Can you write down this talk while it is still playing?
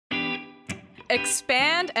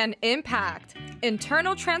Expand and impact.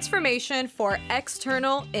 Internal transformation for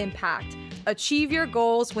external impact. Achieve your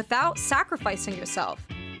goals without sacrificing yourself.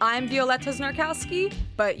 I'm Violetta Znarkowski,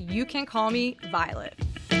 but you can call me Violet.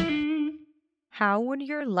 How would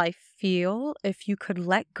your life feel if you could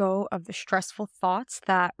let go of the stressful thoughts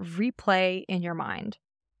that replay in your mind?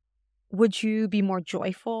 Would you be more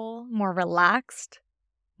joyful, more relaxed,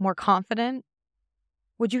 more confident?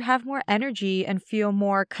 Would you have more energy and feel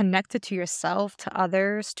more connected to yourself, to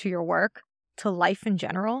others, to your work, to life in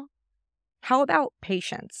general? How about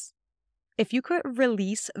patience? If you could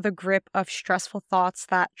release the grip of stressful thoughts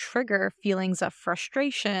that trigger feelings of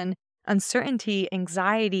frustration, uncertainty,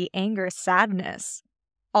 anxiety, anger, sadness,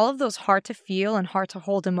 all of those hard to feel and hard to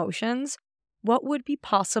hold emotions, what would be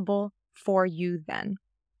possible for you then?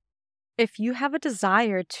 If you have a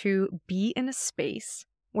desire to be in a space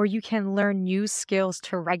where you can learn new skills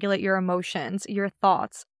to regulate your emotions, your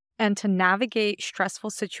thoughts, and to navigate stressful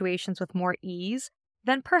situations with more ease,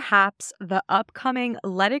 then perhaps the upcoming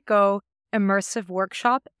Let It Go immersive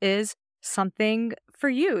workshop is something for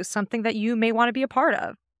you, something that you may want to be a part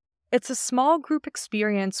of. It's a small group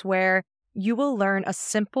experience where you will learn a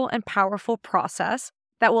simple and powerful process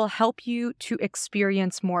that will help you to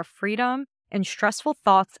experience more freedom in stressful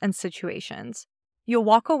thoughts and situations. You'll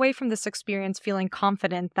walk away from this experience feeling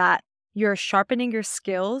confident that you're sharpening your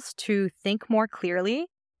skills to think more clearly,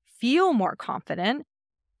 feel more confident,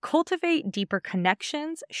 cultivate deeper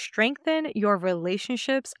connections, strengthen your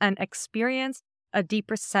relationships, and experience a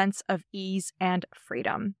deeper sense of ease and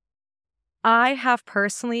freedom. I have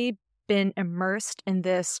personally been immersed in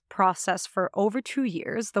this process for over 2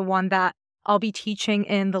 years, the one that I'll be teaching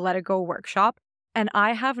in the Let It Go workshop, and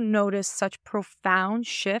I have noticed such profound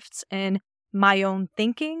shifts in my own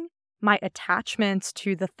thinking, my attachments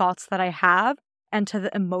to the thoughts that I have, and to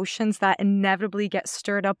the emotions that inevitably get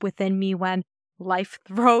stirred up within me when life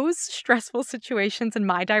throws stressful situations in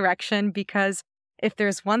my direction. Because if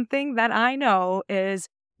there's one thing that I know is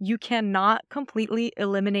you cannot completely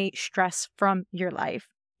eliminate stress from your life.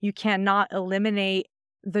 You cannot eliminate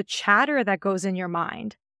the chatter that goes in your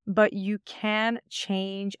mind, but you can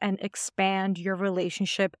change and expand your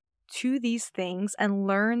relationship to these things and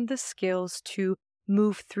learn the skills to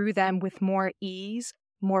move through them with more ease,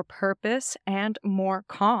 more purpose, and more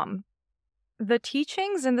calm. The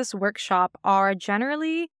teachings in this workshop are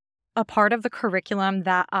generally a part of the curriculum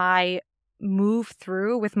that I move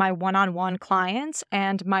through with my one-on-one clients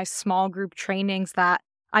and my small group trainings that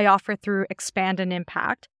I offer through Expand and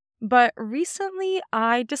Impact. But recently,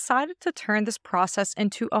 I decided to turn this process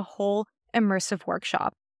into a whole immersive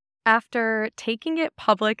workshop. After taking it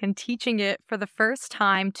public and teaching it for the first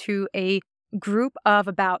time to a group of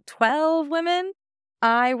about 12 women,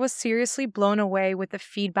 I was seriously blown away with the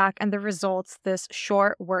feedback and the results this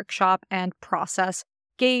short workshop and process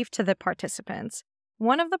gave to the participants.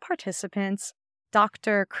 One of the participants,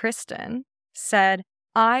 Dr. Kristen, said,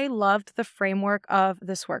 "I loved the framework of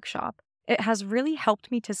this workshop. It has really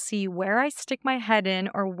helped me to see where I stick my head in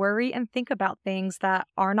or worry and think about things that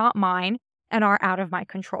are not mine and are out of my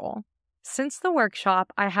control. Since the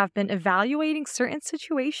workshop, I have been evaluating certain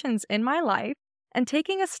situations in my life and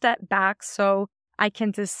taking a step back so I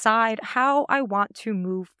can decide how I want to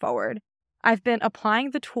move forward. I've been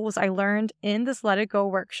applying the tools I learned in this Let It Go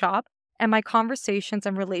workshop, and my conversations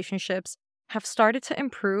and relationships have started to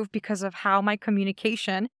improve because of how my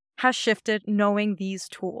communication has shifted knowing these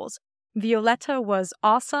tools. Violetta was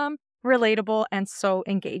awesome, relatable, and so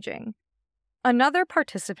engaging." Another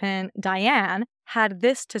participant, Diane, had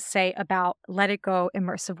this to say about Let It Go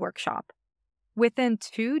Immersive Workshop. "Within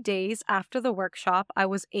 2 days after the workshop, I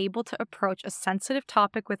was able to approach a sensitive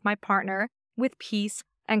topic with my partner with peace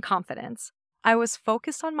and confidence. I was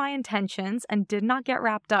focused on my intentions and did not get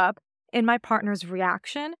wrapped up in my partner's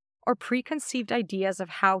reaction or preconceived ideas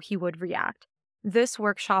of how he would react. This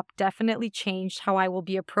workshop definitely changed how I will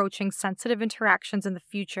be approaching sensitive interactions in the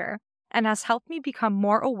future and has helped me become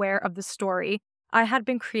more aware of the story I had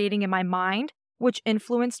been creating in my mind, which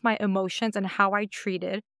influenced my emotions and how I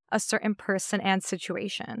treated a certain person and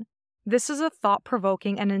situation. This is a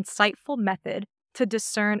thought-provoking and insightful method to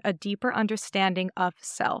discern a deeper understanding of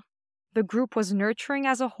self. The group was nurturing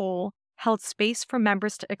as a whole, held space for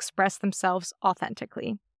members to express themselves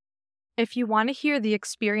authentically." If you want to hear the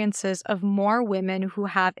experiences of more women who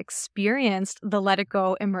have experienced the Let It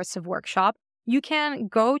Go Immersive Workshop, you can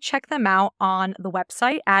go check them out on the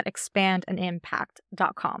website at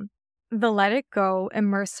expandandimpact.com. The Let It Go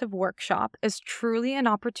Immersive Workshop is truly an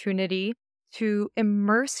opportunity to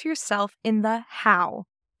immerse yourself in the how.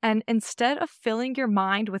 And instead of filling your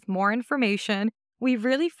mind with more information, we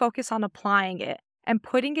really focus on applying it and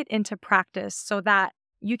putting it into practice so that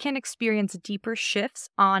you can experience deeper shifts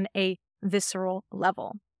on a visceral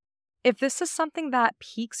level. If this is something that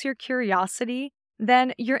piques your curiosity,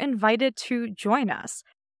 then you're invited to join us.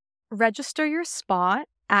 Register your spot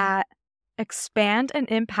at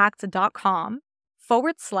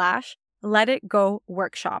expandanimpact.com/Let It Go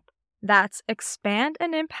workshop. That's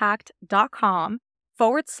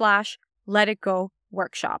expandanimpact.com/Let It Go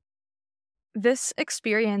workshop. This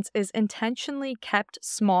experience is intentionally kept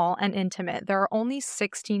small and intimate. There are only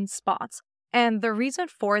 16 spots. And the reason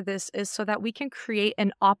for this is so that we can create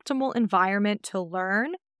an optimal environment to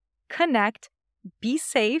learn, connect, be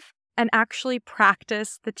safe, and actually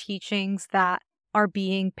practice the teachings that are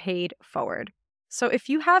being paid forward. So if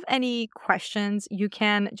you have any questions, you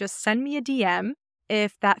can just send me a DM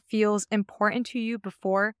if that feels important to you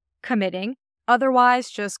before committing.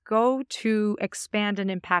 Otherwise, just go to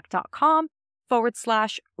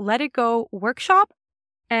expandanimpact.com/Let It Go workshop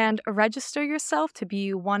and register yourself to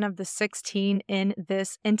be one of the 16 in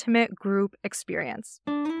this intimate group experience.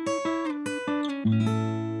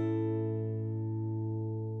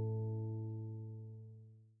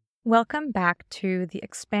 Welcome back to the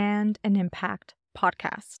Expand and Impact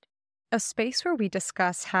podcast, a space where we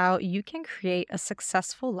discuss how you can create a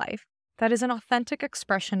successful life that is an authentic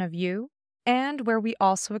expression of you, and where we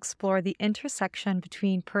also explore the intersection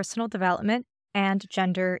between personal development and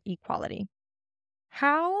gender equality.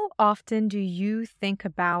 How often do you think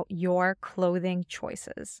about your clothing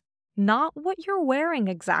choices? Not what you're wearing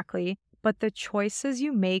exactly, but the choices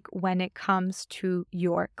you make when it comes to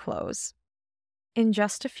your clothes. In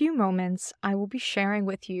just a few moments, I will be sharing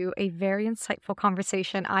with you a very insightful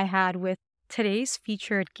conversation I had with today's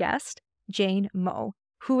featured guest, Jane Moe,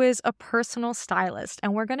 who is a personal stylist.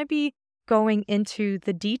 And we're going to be going into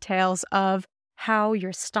the details of how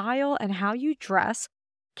your style and how you dress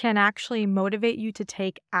can actually motivate you to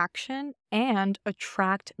take action and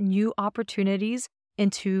attract new opportunities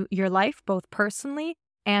into your life, both personally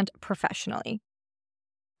and professionally.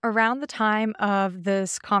 Around the time of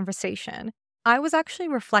this conversation, I was actually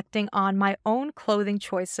reflecting on my own clothing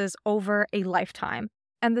choices over a lifetime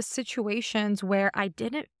and the situations where I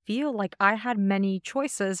didn't feel like I had many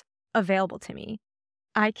choices available to me.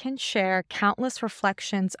 I can share countless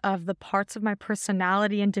reflections of the parts of my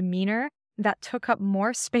personality and demeanor that took up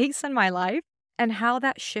more space in my life and how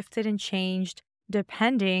that shifted and changed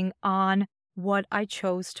depending on what I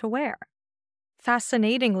chose to wear.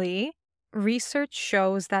 Fascinatingly, research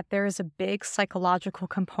shows that there is a big psychological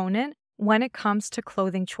component when it comes to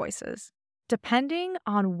clothing choices. Depending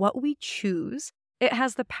on what we choose, it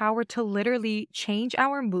has the power to literally change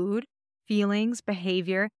our mood, feelings,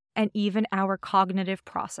 behavior, and even our cognitive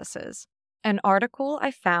processes. An article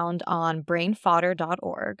I found on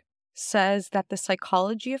brainfodder.org says that the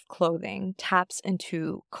psychology of clothing taps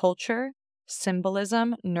into culture,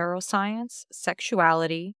 symbolism, neuroscience,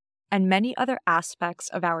 sexuality, and many other aspects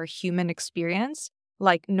of our human experience,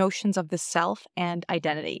 like notions of the self and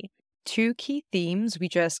identity. Two key themes we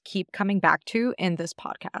just keep coming back to in this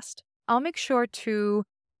podcast. I'll make sure to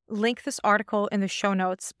link this article in the show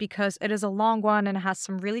notes because it is a long one and it has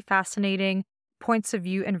some really fascinating points of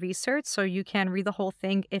view and research, so you can read the whole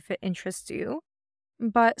thing if it interests you.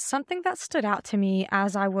 But something that stood out to me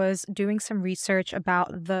as I was doing some research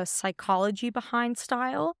about the psychology behind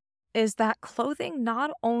style is that clothing not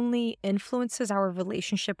only influences our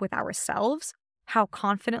relationship with ourselves, how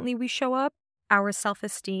confidently we show up, our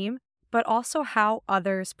self-esteem, but also how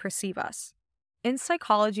others perceive us. In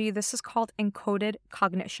psychology, this is called encoded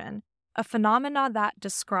cognition, a phenomenon that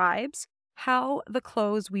describes how the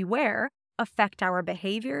clothes we wear affect our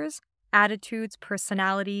behaviors, attitudes,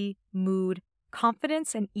 personality, mood,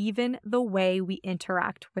 confidence, and even the way we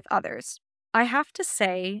interact with others. I have to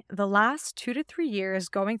say, the last 2 to 3 years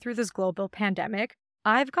going through this global pandemic,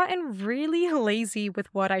 I've gotten really lazy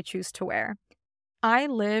with what I choose to wear. I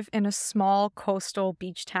live in a small coastal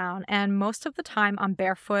beach town, and most of the time I'm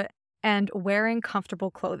barefoot and wearing comfortable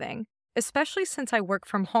clothing. Especially since I work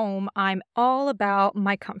from home, I'm all about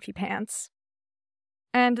my comfy pants.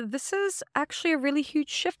 And this is actually a really huge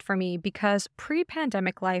shift for me because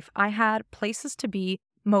pre-pandemic life, I had places to be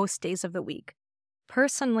most days of the week.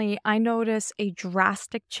 Personally, I notice a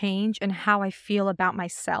drastic change in how I feel about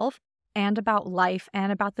myself and about life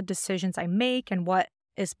and about the decisions I make and what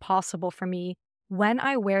is possible for me when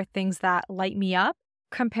I wear things that light me up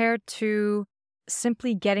compared to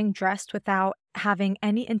simply getting dressed without having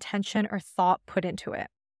any intention or thought put into it.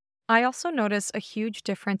 I also notice a huge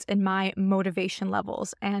difference in my motivation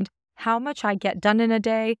levels and how much I get done in a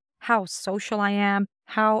day, how social I am,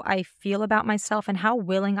 how I feel about myself, and how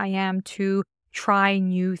willing I am to try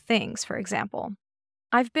new things, for example.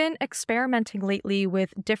 I've been experimenting lately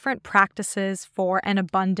with different practices for an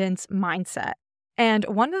abundance mindset. And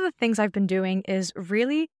one of the things I've been doing is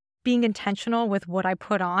really being intentional with what I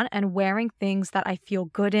put on and wearing things that I feel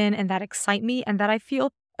good in and that excite me and that I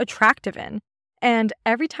feel attractive in. And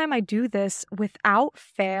every time I do this without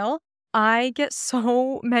fail, I get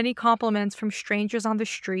so many compliments from strangers on the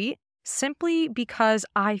street simply because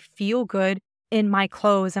I feel good in my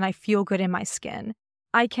clothes and I feel good in my skin.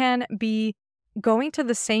 I can be going to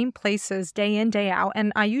the same places day in, day out,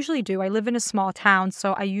 and I usually do. I live in a small town,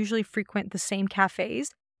 so I usually frequent the same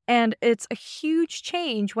cafes. And it's a huge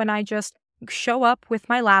change when I just show up with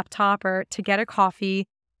my laptop or to get a coffee,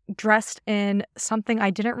 dressed in something I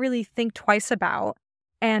didn't really think twice about,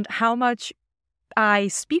 and how much I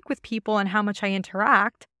speak with people and how much I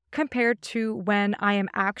interact compared to when I am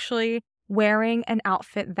actually wearing an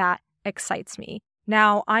outfit that excites me.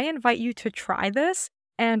 Now, I invite you to try this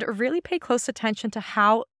and really pay close attention to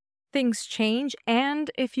how things change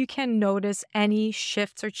and if you can notice any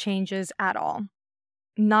shifts or changes at all.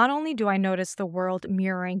 Not only do I notice the world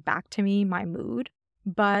mirroring back to me my mood,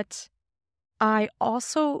 but I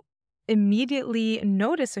also immediately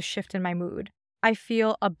notice a shift in my mood. I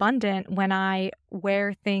feel abundant when I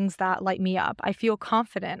wear things that light me up. I feel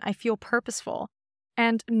confident. I feel purposeful.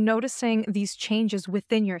 And noticing these changes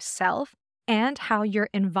within yourself and how your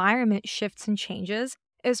environment shifts and changes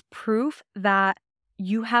is proof that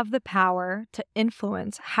you have the power to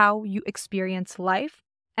influence how you experience life.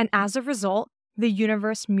 And as a result, the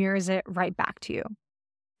universe mirrors it right back to you.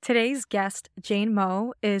 Today's guest, Jane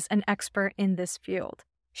Moe, is an expert in this field.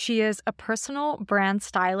 She is a personal brand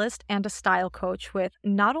stylist and a style coach with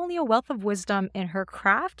not only a wealth of wisdom in her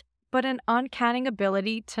craft, but an uncanny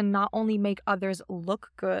ability to not only make others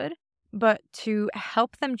look good, but to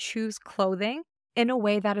help them choose clothing in a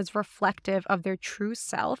way that is reflective of their true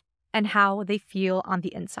self and how they feel on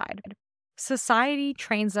the inside. Society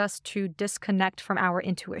trains us to disconnect from our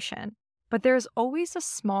intuition, but there's always a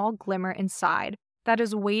small glimmer inside that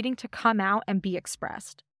is waiting to come out and be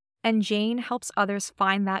expressed. And Jane helps others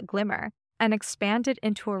find that glimmer and expand it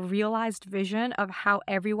into a realized vision of how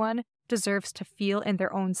everyone deserves to feel in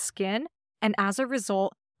their own skin, and as a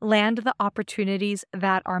result, land the opportunities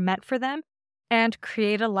that are meant for them and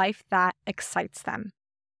create a life that excites them.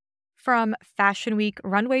 From Fashion Week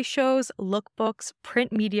runway shows, lookbooks,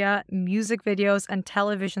 print media, music videos, and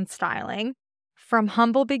television styling, from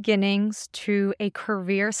humble beginnings to a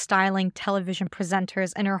career styling television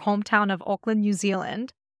presenters in her hometown of Auckland, New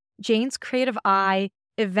Zealand, Jane's creative eye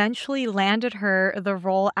eventually landed her the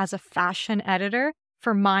role as a fashion editor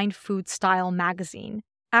for Mind Food Style magazine.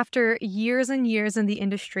 After years and years in the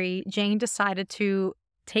industry, Jane decided to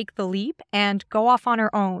take the leap and go off on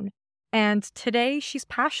her own. And today she's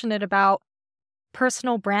passionate about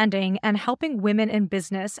personal branding and helping women in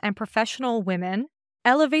business and professional women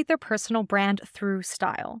elevate their personal brand through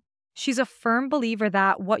style. She's a firm believer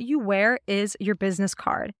that what you wear is your business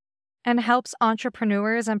card and helps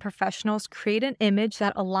entrepreneurs and professionals create an image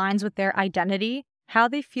that aligns with their identity, how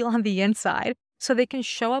they feel on the inside, so they can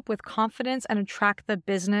show up with confidence and attract the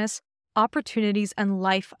business, opportunities, and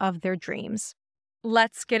life of their dreams.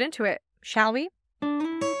 Let's get into it, shall we?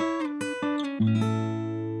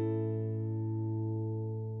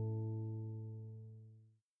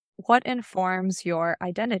 What informs your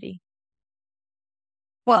identity?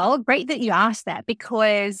 Well, great that you asked that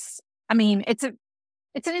because, it's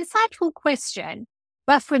an insightful question,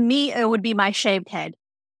 but for me, it would be my shaved head.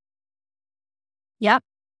 Yep.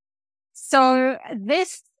 So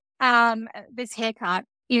this haircut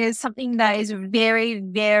is something that is very,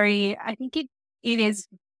 very, I think it is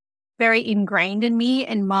very ingrained in me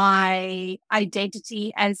and my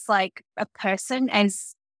identity as like a person,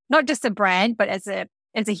 as not just a brand, but as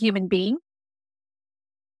a human being.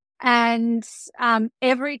 And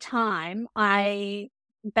every time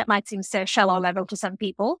that might seem so shallow level to some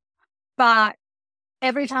people, but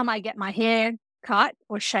every time I get my hair cut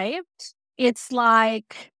or shaved, it's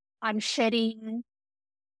like I'm shedding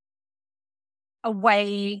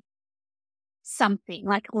away something,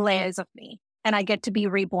 like layers of me, and I get to be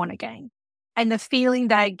reborn again. And the feeling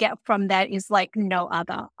that I get from that is like no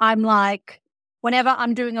other. I'm like, whenever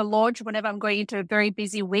I'm doing a launch, whenever I'm going into a very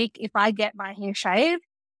busy week, if I get my hair shaved,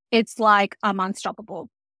 it's like I'm unstoppable.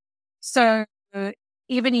 So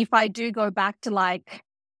even if I do go back to like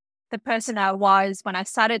the person I was when I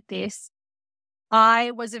started this,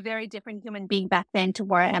 I was a very different human being back then to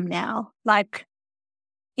where I am now. Like,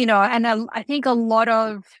 and I think a lot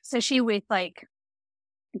of, especially with like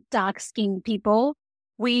dark skinned people,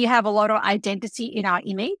 we have a lot of identity in our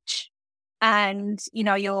image. And,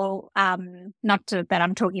 you'll, not to, that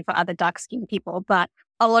I'm talking for other dark skinned people, but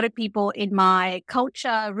a lot of people in my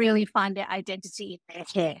culture really find their identity in their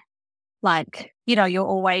hair. Like, you'll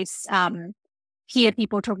always hear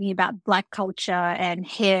people talking about Black culture and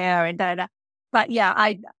hair and da da. But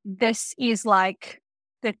yeah, this is like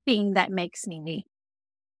the thing that makes me me.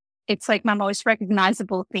 It's like my most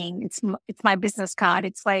recognizable thing. It's my business card.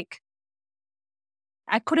 It's like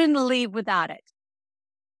I couldn't live without it.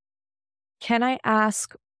 Can I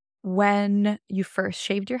ask when you first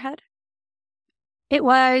shaved your head? It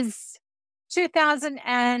was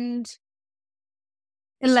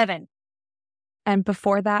 2011. And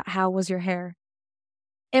before that, how was your hair?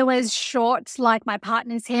 It was short like my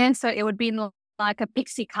partner's hair, so it would be like a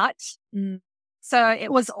pixie cut. Mm. So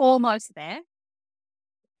it was almost there.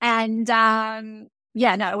 And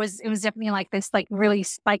yeah, no, it was definitely like this like really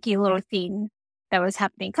spiky little thing that was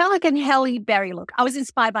happening. Kind of like a Halle Berry look. I was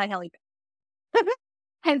inspired by Halle Berry.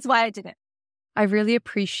 Hence why I did it. I really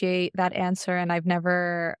appreciate that answer, and I've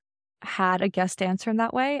never had a guest answer in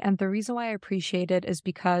that way. And the reason why I appreciate it is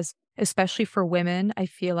because, especially for women, I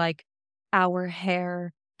feel like our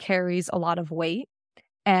hair carries a lot of weight.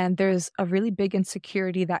 And there's a really big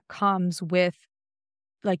insecurity that comes with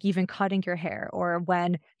like even cutting your hair, or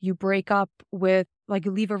when you break up with like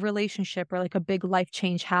leave a relationship, or like a big life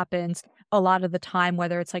change happens. A lot of the time,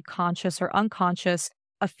 whether it's like conscious or unconscious,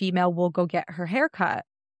 a female will go get her hair cut.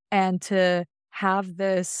 And to have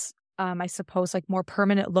this, I suppose, like more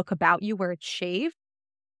permanent look about you where it's shaved,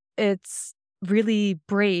 it's really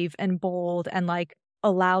brave and bold, and like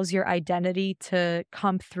allows your identity to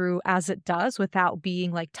come through as it does without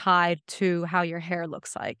being like tied to how your hair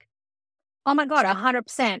looks like. Oh my God,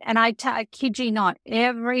 100%. And I kid you not,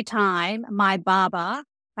 every time my barber,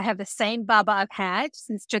 I have the same barber I've had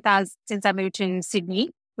since I moved to Sydney,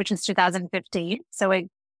 which is 2015. So we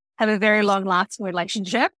have a very long lasting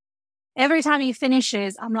relationship. Every time he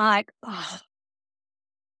finishes, I'm like, oh,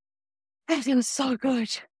 that feels so good.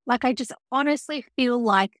 Like I just honestly feel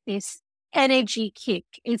like this energy kick.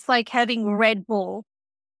 It's like having Red Bull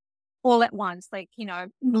all at once, like,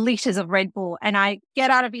 liters of Red Bull. And I get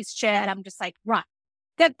out of his chair and I'm just like, right.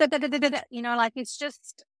 Like it's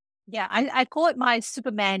just, yeah, I call it my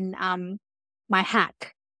Superman, my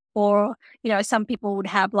hack. Or, some people would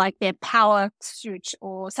have like their power suit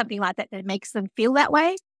or something like that that makes them feel that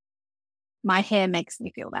way. My hair makes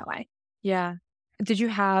me feel that way. Yeah. Did you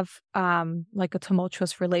have like a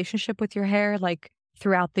tumultuous relationship with your hair, like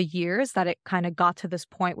throughout the years, that it kind of got to this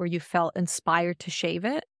point where you felt inspired to shave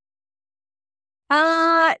it?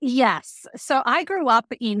 Yes. So I grew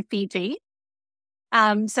up in Fiji.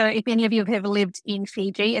 So if any of you have ever lived in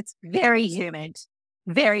Fiji, it's very humid,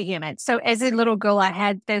 very humid. So as a little girl, I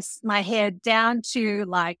had my hair down to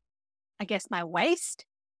like, I guess my waist.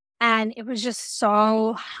 And it was just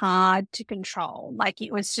so hard to control. Like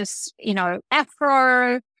it was just,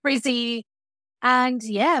 afro, frizzy. And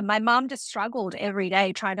yeah, my mom just struggled every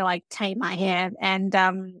day trying to like tame my hair, and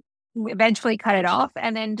eventually cut it off.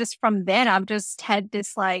 And then just from then, I've just had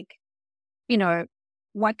this like,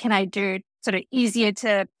 what can I do sort of easier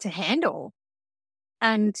to handle?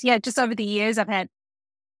 And yeah, just over the years, I've had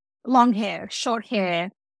long hair, short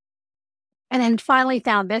hair, and then finally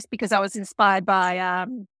found this because I was inspired by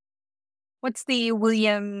what's the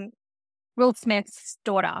Will Smith's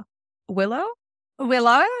daughter? Willow?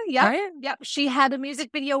 Willow, yep. Right? Yep. She had a music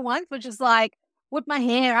video once, which is like, whip my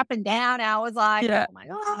hair up and down. I was like, Yeah. oh my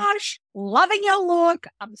gosh, loving your look.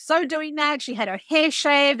 I'm so doing that. She had her hair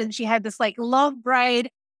shaved and she had this like long braid.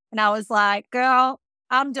 And I was like, girl,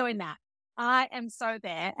 I'm doing that. I am so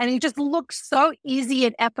there. And it just looks so easy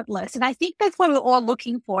and effortless. And I think that's what we're all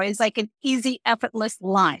looking for, is like an easy, effortless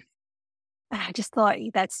life. And I just thought,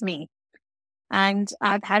 that's me. And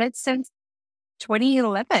I've had it since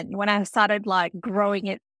 2011 when I started like growing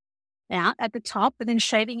it out at the top and then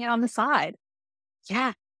shaving it on the side.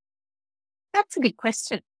 Yeah, that's a good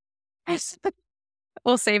question.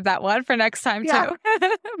 We'll save that one for next time Yeah.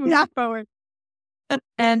 too. Yeah, forward.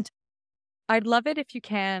 And I'd love it if you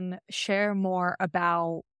can share more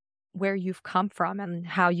about where you've come from and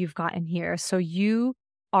how you've gotten here. So you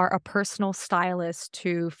are a personal stylist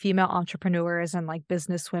to female entrepreneurs and like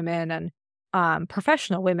business women and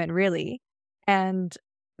professional women, really. And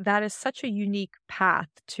that is such a unique path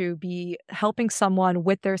to be helping someone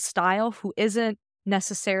with their style who isn't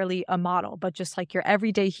necessarily a model, but just like your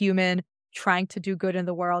everyday human trying to do good in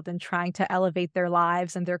the world and trying to elevate their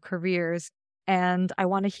lives and their careers. And I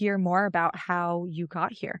want to hear more about how you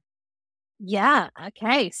got here. Yeah.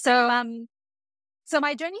 Okay. So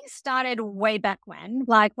my journey started way back when.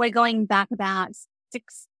 Like we're going back about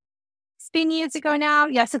 16 years ago now.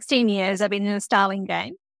 Yeah, 16 years I've been in the styling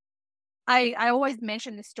game. I always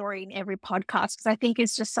mention this story in every podcast because I think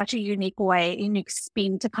it's just such a unique way, unique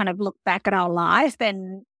spin to kind of look back at our life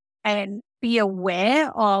and be aware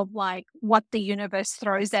of like what the universe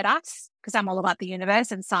throws at us, because I'm all about the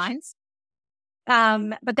universe and science.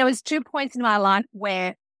 But there was 2 points in my life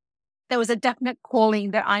where there was a definite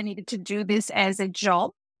calling that I needed to do this as a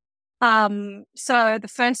job. So the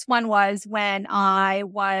first one was when I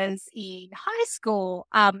was in high school.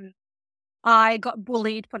 I got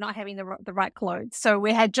bullied for not having the right clothes. So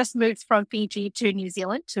we had just moved from Fiji to New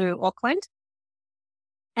Zealand, to Auckland.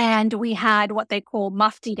 And we had what they call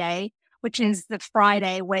Mufti Day, which is the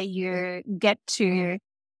Friday where you get to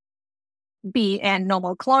be in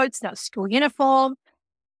normal clothes, not school uniform.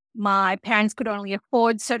 My parents could only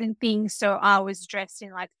afford certain things, so I was dressed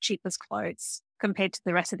in like the cheapest clothes compared to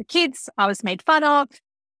the rest of the kids. I was made fun of.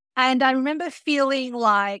 And I remember feeling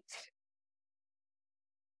like,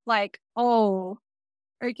 oh,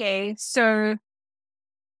 okay, so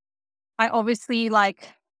I obviously not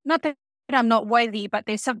that I'm not worthy, but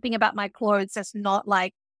there's something about my clothes that's not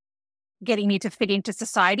like getting me to fit into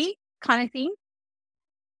society kind of thing.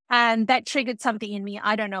 And that triggered something in me.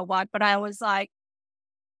 I don't know what, but I was like,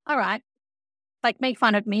 all right, like make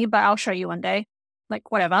fun of me, but I'll show you one day,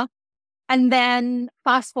 like whatever. And then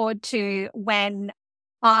fast forward to when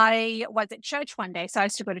I was at church one day. So I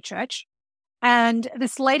used to go to church, and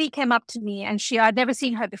this lady came up to me, and I'd never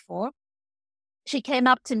seen her before. She came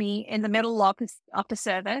up to me in the middle of the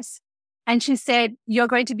service, and she said, "You're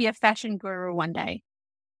going to be a fashion guru one day,"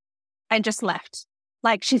 and just left.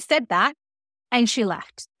 Like she said that and she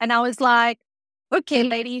left. And I was like, okay,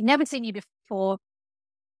 lady, never seen you before.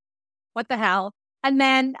 What the hell? And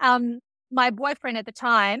then my boyfriend at the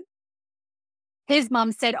time, his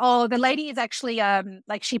mum said, oh, the lady is actually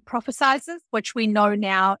like she prophesizes, which we know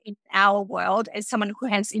now in our world as someone who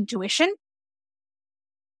has intuition.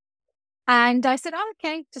 And I said, oh,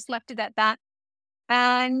 okay, just left it at that.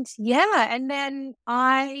 And yeah, and then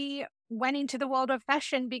I went into the world of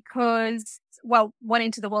fashion went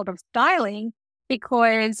into the world of styling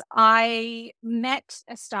because I met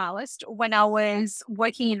a stylist when I was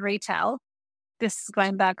working in retail. This is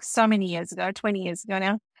going back so many years ago, 20 years ago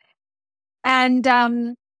now. And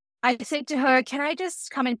I said to her, can I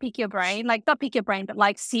just come and pick your brain? Like, not pick your brain, but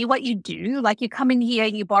like see what you do. Like, you come in here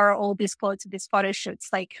and you borrow all these clothes for this photo shoots.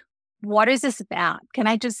 Like, what is this about? Can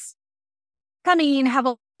I just come in, have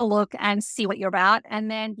a look and see what you're about?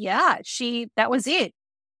 And then, yeah, that was it.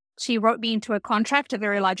 She wrote me into a contract, a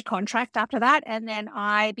very large contract after that. And then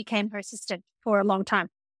I became her assistant for a long time.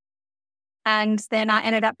 And then I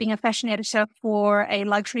ended up being a fashion editor for a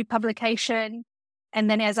luxury publication.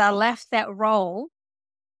 And then as I left that role,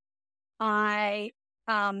 I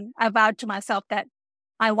vowed to myself that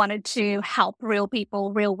I wanted to help real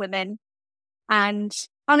people, real women. And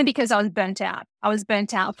only because I was burnt out. I was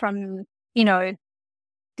burnt out from,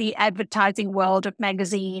 the advertising world of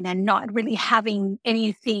magazine and not really having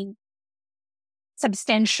anything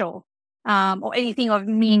substantial or anything of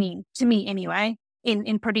meaning to me anyway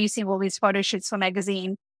in producing all these photo shoots for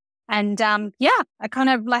magazine. And I kind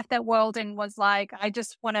of left that world and was like, I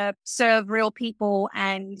just want to serve real people.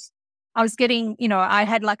 And I was getting, I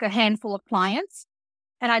had like a handful of clients,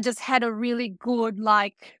 and I just had a really good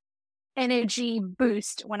energy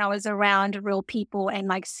boost when I was around real people and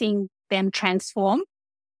like seeing them transform.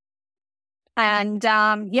 And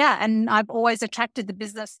and I've always attracted the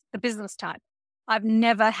business type. I've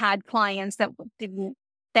never had clients that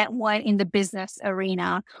weren't in the business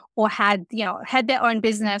arena or had their own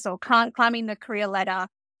business or climbing the career ladder.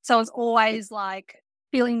 So I was always like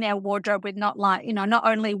filling their wardrobe with not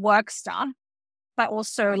only work stuff, but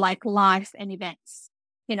also like life and events,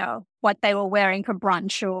 what they were wearing for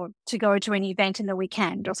brunch or to go to an event in the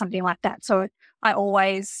weekend or something like that. So I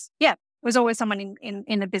always, was always someone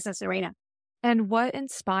in the business arena. And what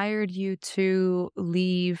inspired you to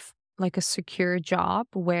leave like a secure job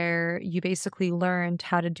where you basically learned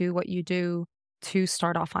how to do what you do to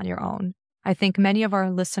start off on your own? I think many of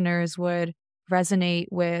our listeners would resonate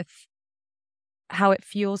with how it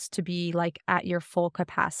feels to be like at your full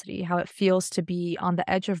capacity, how it feels to be on the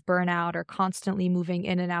edge of burnout or constantly moving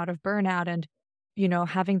in and out of burnout, and,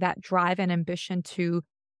 having that drive and ambition to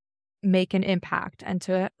make an impact and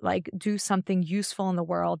to like do something useful in the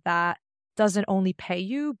world that doesn't only pay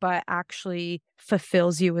you, but actually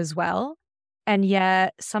fulfills you as well. And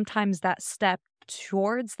yet sometimes that step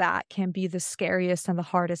towards that can be the scariest and the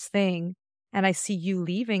hardest thing. And I see you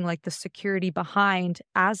leaving like the security behind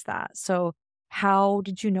as that. So how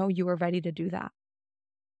did you know you were ready to do that?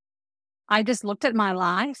 I just looked at my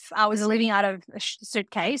life. I was living out of a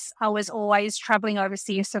suitcase. I was always traveling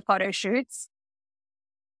overseas for photo shoots.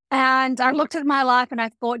 And I looked at my life and I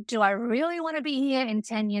thought, do I really want to be here in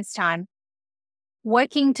 10 years' time,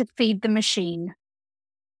 working to feed the machine?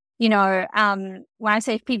 When I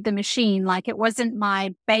say feed the machine, like it wasn't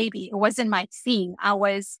my baby, it wasn't my thing. I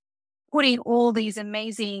was putting all these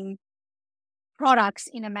amazing products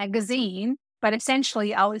in a magazine, but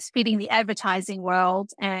essentially I was feeding the advertising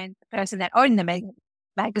world and the person that owned the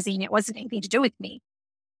magazine. It wasn't anything to do with me.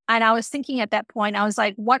 And I was thinking at that point, I was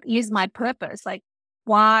like, what is my purpose? Like,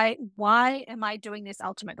 why am I doing this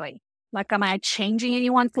ultimately? Like, am I changing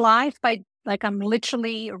anyone's life by I'm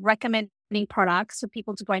literally recommending products for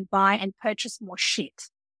people to go and buy and purchase more shit.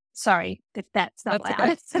 Sorry if that's not loud.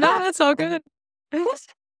 Okay. No, that's all good.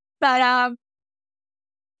 But, I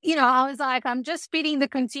was like, I'm just feeding the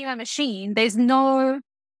consumer machine. There's no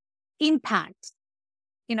impact.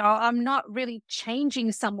 I'm not really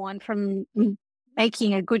changing someone from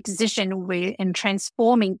making a good decision and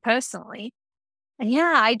transforming personally. And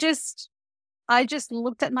yeah, I just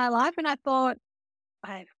looked at my life and I thought,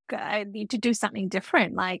 I need to do something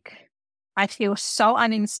different. Like, I feel so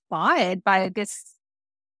uninspired by this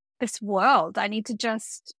world. I need to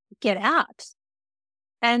just get out.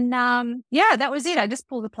 And that was it. I just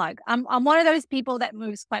pulled the plug. I'm one of those people that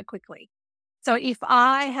moves quite quickly. So if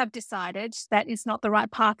I have decided that is not the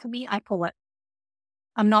right path for me, I pull it.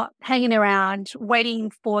 I'm not hanging around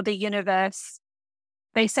waiting for the universe.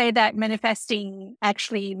 They say that manifesting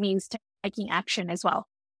actually means taking action as well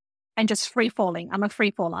and just free falling. I'm a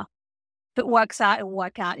free faller. If it works out, it will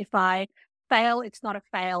work out. If I fail, it's not a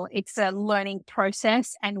fail. It's a learning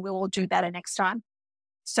process and we will do better next time.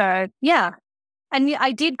 So yeah. And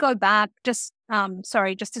I did go back just to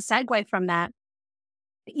segue from that.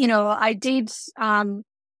 I did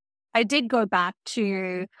go back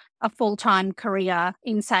to a full-time career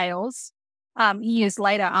in sales years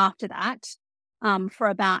later after that for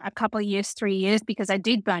about a couple of years, 3 years, because I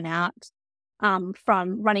did burn out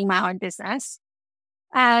from running my own business.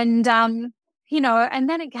 And, and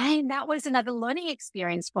then again, that was another learning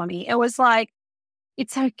experience for me. It was like,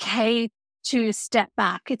 it's okay to step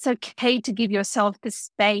back. It's okay to give yourself the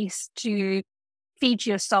space to feed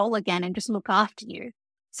your soul again and just look after you.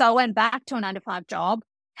 So I went back to a 9-to-5 job,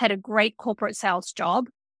 had a great corporate sales job,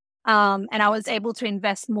 and I was able to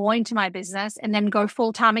invest more into my business and then go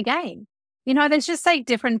full-time again. There's just like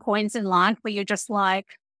different points in life where you're just like,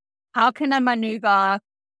 how can I maneuver?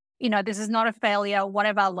 This is not a failure. What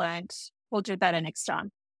have I learned? We'll do better next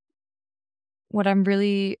time. What I'm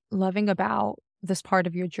really loving about this part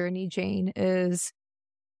of your journey, Jane, is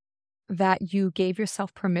that you gave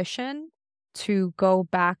yourself permission to go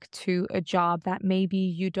back to a job that maybe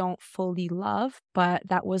you don't fully love, but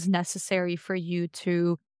that was necessary for you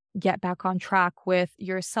to get back on track with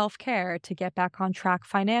your self-care, to get back on track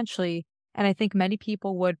financially. And I think many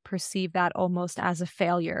people would perceive that almost as a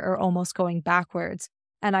failure or almost going backwards.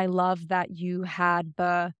 And I love that you had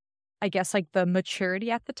the maturity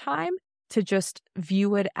at the time to just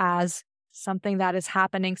view it as something that is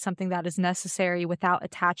happening, something that is necessary without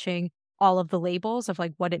attaching all of the labels of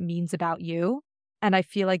like what it means about you. And I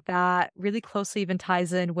feel like that really closely even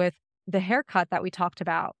ties in with the haircut that we talked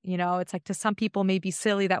about. It's like to some people may be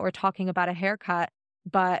silly that we're talking about a haircut,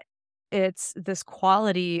 but it's this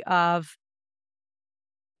quality of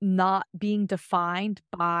not being defined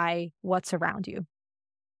by what's around you.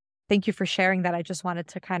 Thank you for sharing that. I just wanted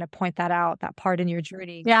to kind of point that out, that part in your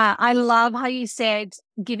journey. Yeah, I love how you said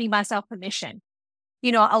giving myself permission.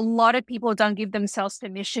 A lot of people don't give themselves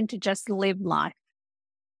permission to just live life.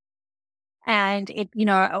 And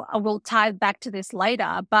I will tie back to this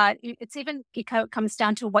later, but it comes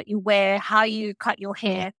down to what you wear, how you cut your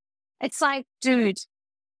hair. It's like, dude,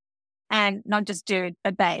 and not just dude,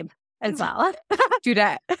 but babe as well. Do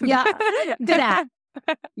that. Yeah, do that.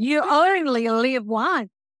 You only live once.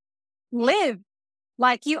 Live.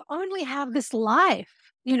 Like, you only have this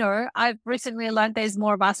life. I've recently learned there's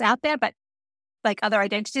more of us out there, but like other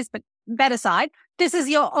identities, but that aside, this is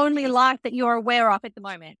your only life that you're aware of at the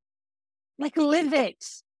moment. Like, live it.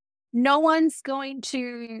 No one's going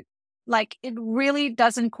to, it really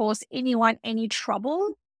doesn't cause anyone any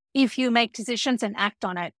trouble if you make decisions and act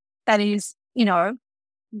on it. That is,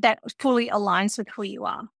 that fully aligns with who you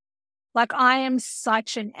are. Like, I am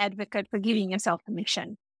such an advocate for giving yourself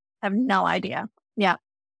permission. I have no idea. Yeah.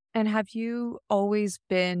 And have you always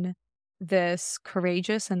been this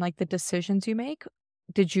courageous in the decisions you make?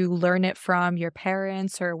 Did you learn it from your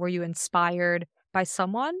parents or were you inspired by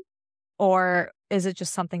someone? Or is it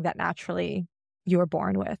just something that naturally you were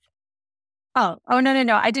born with? No.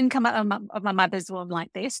 I didn't come out of my mother's womb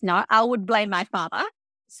like this. No, I would blame my father.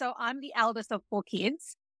 So I'm the eldest of four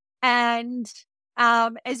kids. And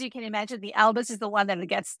as you can imagine, the eldest is the one that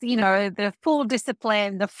gets, the full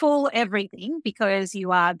discipline, the full everything, because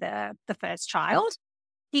you are the first child.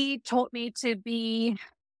 He taught me to be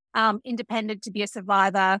independent, to be a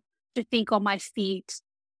survivor, to think on my feet,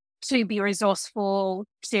 to be resourceful,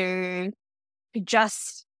 to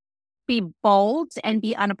just be bold and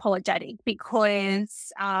be unapologetic.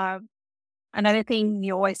 Because another thing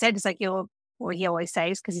you always said is like he always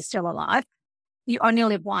says, because he's still alive, you only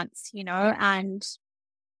live once, and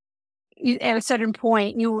at a certain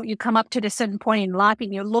point, you come up to a certain point in life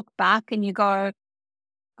and you look back and you go,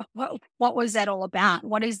 what was that all about?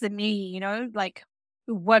 What is the me? Like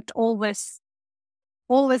you worked all this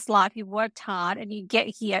life, you worked hard and you get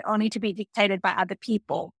here only to be dictated by other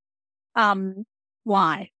people.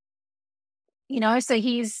 Why? So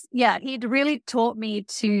he'd really taught me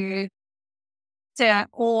to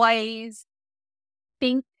always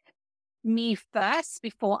think me first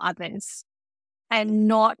before others, and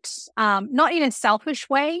not in a selfish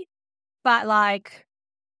way, but like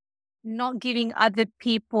not giving other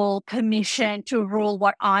people permission to rule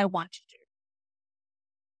what I want to do.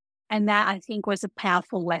 And that, I think, was a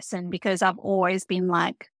powerful lesson, because I've always been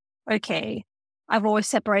like, okay, I've always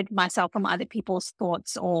separated myself from other people's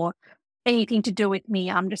thoughts or anything to do with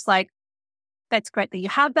me. I'm just like, that's great that you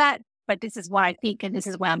have that, but this is what I think and this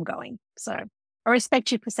is where I'm going. So I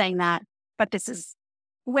respect you for saying that, but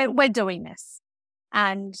we're doing this.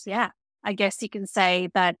 And yeah, I guess you can say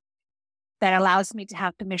that allows me to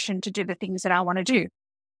have permission to do the things that I want to do,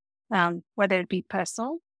 whether it be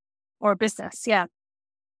personal or business. Yeah.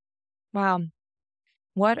 Wow.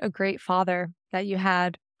 What a great father that you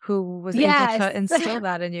had, who was able to instill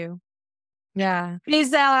that in you. Yeah.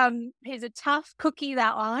 He's a tough cookie,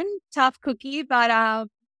 that one. Tough cookie, but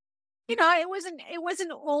it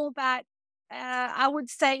wasn't all that. I would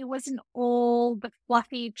say it wasn't all the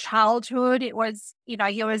fluffy childhood. It was, he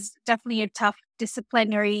was definitely a tough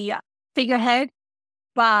disciplinary figurehead.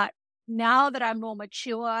 But now that I'm more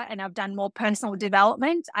mature and I've done more personal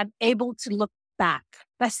development, I'm able to look back.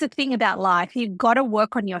 That's the thing about life. You've got to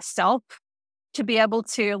work on yourself to be able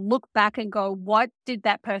to look back and go, what did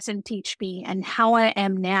that person teach me? And how I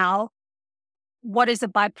am now, what is a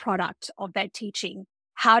byproduct of that teaching?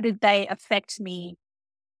 How did they affect me?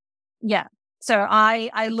 Yeah. So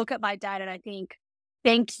I look at my dad and I think,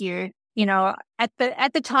 thank you. At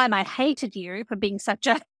the time I hated you for being such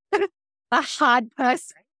a hard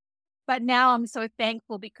person. But now I'm so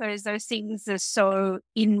thankful, because those things are so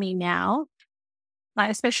in me now.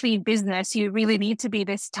 Like, especially in business, you really need to be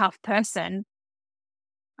this tough person.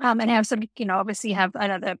 And have some, obviously have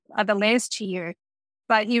other layers to you.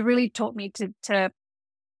 But he really taught me to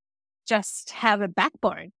just have a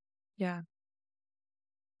backbone. Yeah.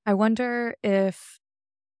 I wonder if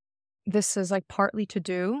this is like partly to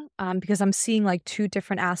do, because I'm seeing like two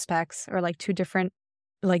different aspects, or like two different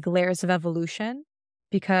like layers of evolution,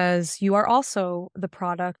 because you are also the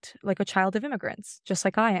product, like a child of immigrants, just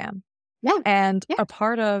like I am. Yeah. And a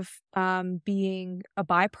part of being a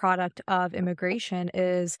byproduct of immigration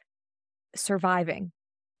is surviving,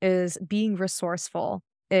 is being resourceful,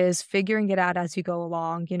 is figuring it out as you go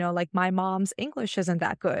along. Like my mom's English isn't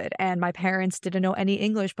that good, and my parents didn't know any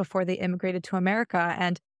English before they immigrated to America.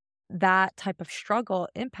 And that type of struggle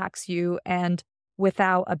impacts you. And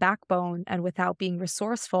without a backbone and without being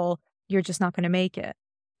resourceful, you're just not going to make it.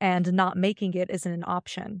 And not making it isn't an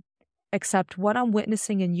option. Except what I'm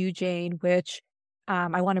witnessing in you, Jane, which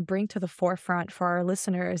I want to bring to the forefront for our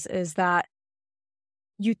listeners, is that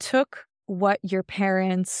you took what your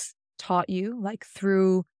parents taught you, like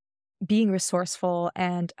through being resourceful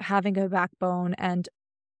and having a backbone and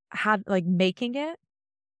making it.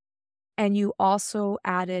 And you also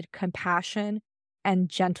added compassion and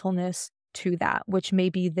gentleness to that, which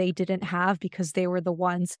maybe they didn't have because they were the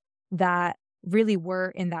ones that really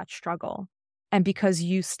were in that struggle. And because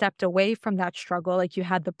you stepped away from that struggle, like you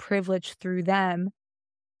had the privilege through them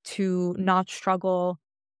to not struggle,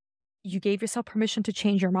 you gave yourself permission to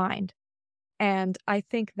change your mind. And I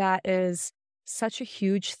think that is such a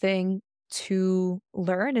huge thing to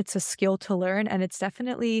learn. It's a skill to learn. And it's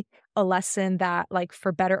definitely a lesson that, like,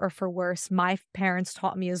 for better or for worse, my parents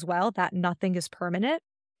taught me as well, that nothing is permanent,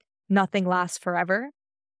 nothing lasts forever.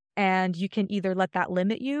 And you can either let that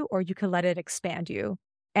limit you or you can let it expand you.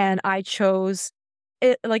 And I chose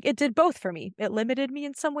it. Like, it did both for me. It limited me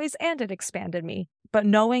in some ways and it expanded me. But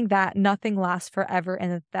knowing that nothing lasts forever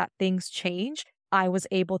and that things change, I was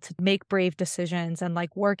able to make brave decisions and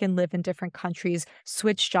like work and live in different countries,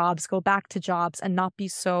 switch jobs, go back to jobs, and not be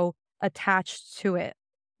so attached to it.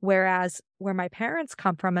 Whereas where my parents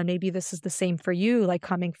come from, and maybe this is the same for you, like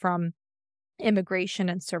coming from immigration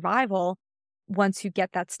and survival, once you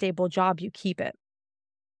get that stable job, you keep it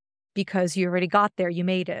because you already got there, you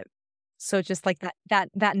made it. So just like that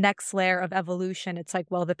next layer of evolution, it's like,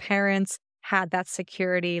 well, the parents had that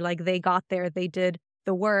security, like they got there, they did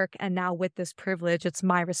the work, and now with this privilege, it's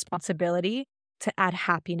my responsibility to add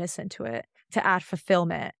happiness into it, to add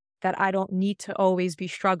fulfillment, that I don't need to always be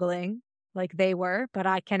struggling like they were, but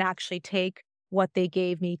I can actually take what they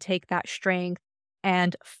gave me, take that strength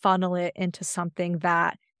and funnel it into something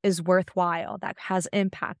that is worthwhile, that has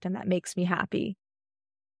impact and that makes me happy.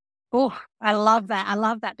 Oh, I love that. I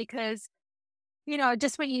love that because,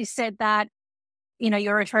 just when you said that,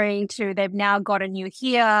 you're referring to they've now gotten you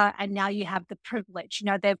here and now you have the privilege,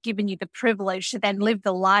 they've given you the privilege to then live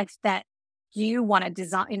the life that you want to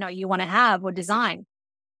design, you want to have or design.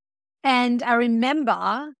 And I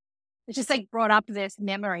remember, it just like brought up this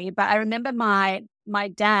memory, but I remember my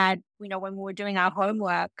dad, when we were doing our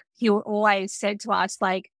homework, he always said to us,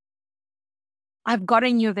 like, I've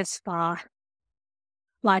gotten you this far.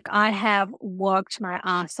 Like, I have worked my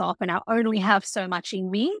ass off and I only have so much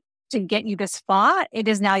in me to get you this far. It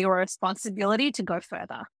is now your responsibility to go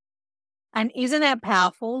further. And isn't that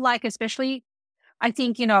powerful? Like, especially, I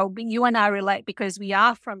think, you and I relate because we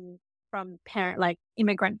are from parent, like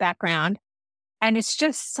immigrant background. And it's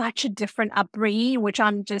just such a different upbringing, which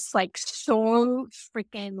I'm just like so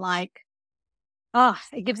freaking like, oh,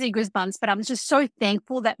 it gives me goosebumps. But I'm just so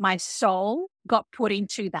thankful that my soul got put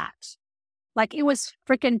into that. Like, it was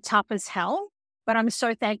freaking tough as hell, but I'm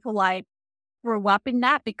so thankful I grew up in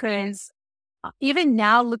that because even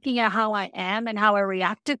now looking at how I am and how I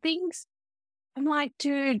react to things, I'm like,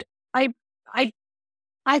 dude, I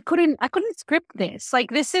couldn't script this. Like,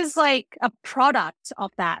 this is like a product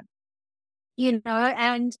of that,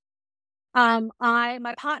 and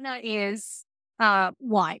my partner is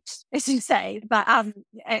white, as you say, but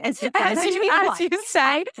as you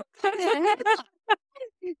say.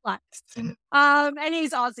 He's black. And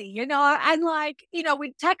he's Aussie, and like,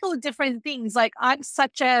 we tackle different things. Like, I'm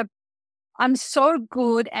so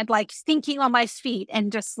good at like thinking on my feet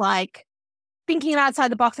and just like thinking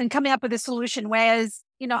outside the box and coming up with a solution. Whereas,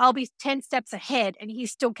 I'll be 10 steps ahead and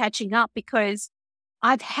he's still catching up because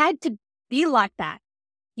I've had to be like that,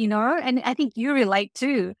 and I think you relate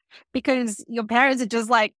too, because your parents are just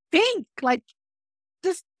like, think, like,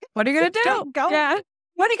 just What are you going to do? Go. Yeah.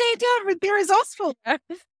 What are you going to do? Be resourceful.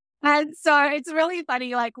 And so it's really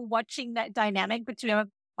funny, like watching that dynamic between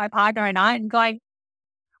my partner and I and going,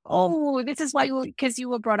 oh, this is why because you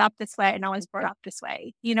were brought up this way and I was brought up this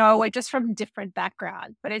way. We're just from different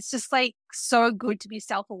backgrounds, but it's just like so good to be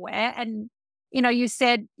self-aware. And, you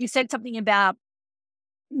said something about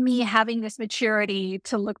me having this maturity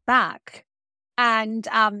to look back. And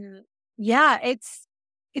yeah, it's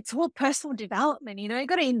all personal development. You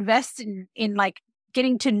got to invest in like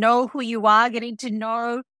getting to know who you are, getting to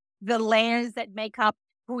know the layers that make up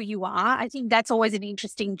who you are. I think that's always an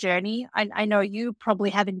interesting journey. I know you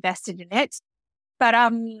probably have invested in it, but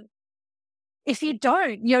if you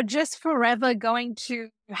don't, you're just forever going to,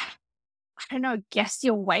 I don't know, guess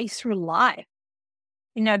your way through life.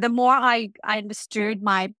 The more I understood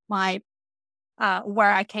my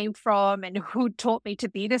where I came from and who taught me to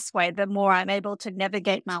be this way, the more I'm able to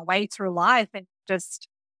navigate my way through life and just,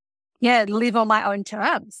 live on my own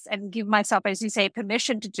terms and give myself, as you say,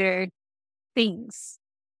 permission to do things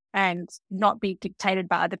and not be dictated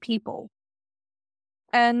by other people.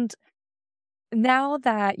 And now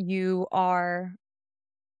that you are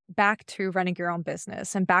back to running your own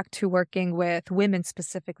business and back to working with women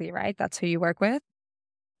specifically, right? That's who you work with?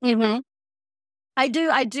 Mm-hmm. I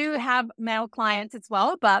do have male clients as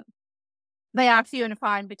well, but they are few and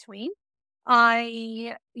far in between.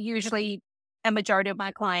 A majority of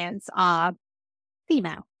my clients are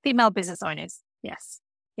female business owners. Yes.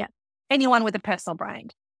 Yeah. Anyone with a personal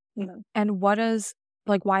brand. And why does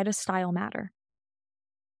style matter?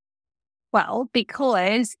 Well,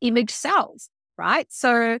 because image sells, right?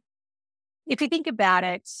 So if you think about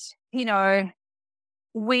it,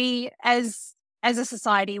 we as a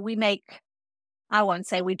society, we make, I won't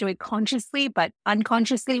say we do it consciously, but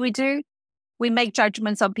unconsciously we do. We make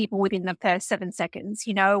judgments on people within the first 7 seconds.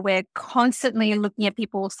 We're constantly looking at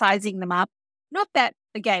people, sizing them up. Not that,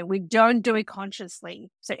 again, we don't do it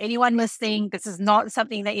consciously. So anyone listening, this is not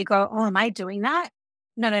something that you go, oh, am I doing that?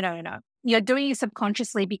 No. You're doing it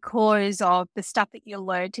subconsciously because of the stuff that you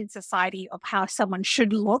learned in society of how someone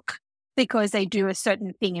should look because they do a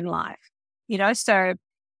certain thing in life. So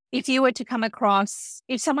if you were to come across,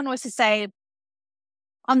 if someone was to say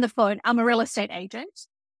on the phone, I'm a real estate agent,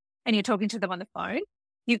 and you're talking to them on the phone,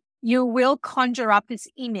 you will conjure up this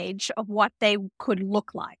image of what they could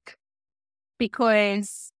look like,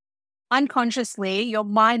 because unconsciously your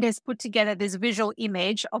mind has put together this visual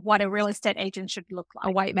image of what a real estate agent should look like.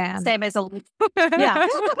 A white man. Same as yeah.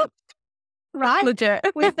 Right? Legit.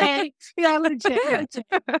 With a, legit.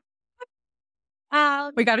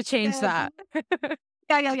 We got to change that.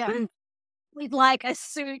 Yeah. With like a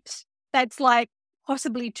suit that's like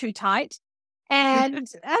possibly too tight, and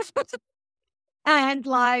and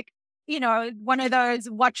like, one of those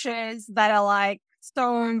watches that are like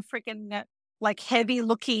so freaking like heavy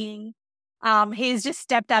looking. He's just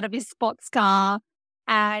stepped out of his sports car,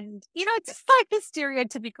 and it's just like the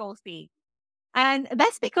stereotypical thing. And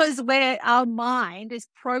that's because where our mind is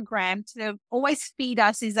programmed to always feed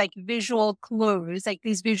us these like visual clues, like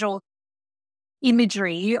these visual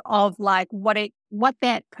imagery of like what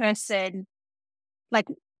that person, like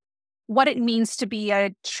what it means to be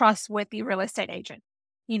a trustworthy real estate agent.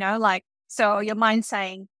 Like, so your mind's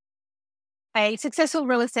saying a successful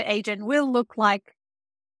real estate agent will look like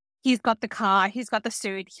he's got the car, he's got the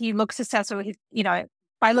suit, he looks successful. He's,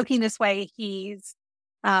 by looking this way, he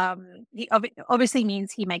obviously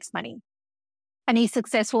means he makes money and he's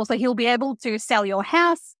successful. So he'll be able to sell your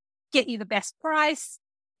house, get you the best price,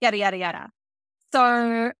 yada, yada, yada.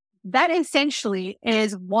 So that essentially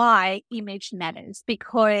is why image matters,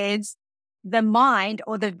 because the mind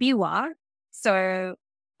or the viewer, so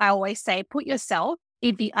I always say, put yourself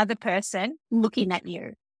in the other person looking at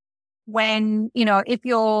you. When, if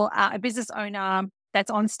you're a business owner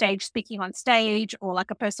that's on stage, speaking on stage, or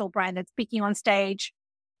like a personal brand that's speaking on stage,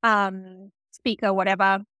 speaker,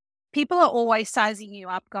 whatever, people are always sizing you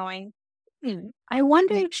up going, I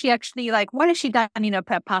wonder if she actually, like, what has she done in her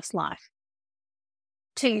past life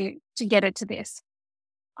to get her to this?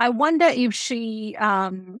 I wonder if she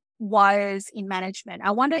was in management.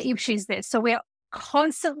 I wonder if she's this. So we're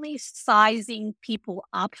constantly sizing people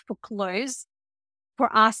up for clues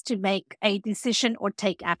for us to make a decision or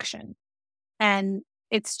take action. And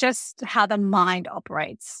it's just how the mind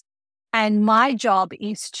operates. And my job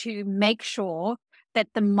is to make sure that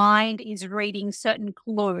the mind is reading certain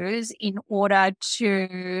clues in order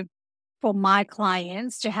for my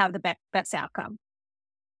clients to have the best outcome,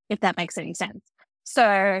 if that makes any sense.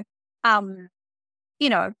 So,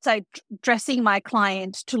 so dressing my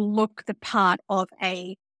client to look the part of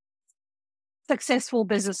a successful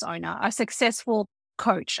business owner, a successful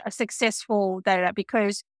coach, a successful data,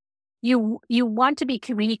 because you want to be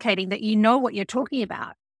communicating that you know what you're talking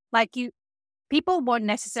about. Like people won't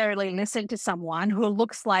necessarily listen to someone who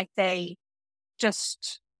looks like they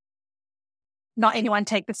just, not anyone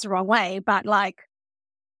take this the wrong way, but like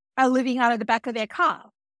are living out of the back of their car.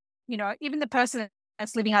 Even the person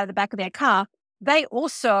that's living out of the back of their car, they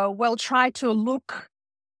also will try to look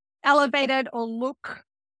elevated or look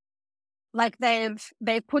like they've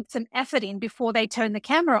put some effort in before they turn the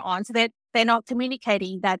camera on, so that they're not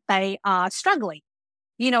communicating that they are struggling.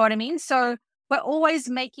 You know what I mean? So we're always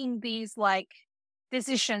making these like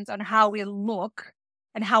decisions on how we look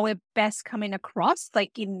and how we're best coming across,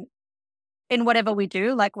 like in whatever we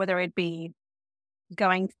do, like whether it be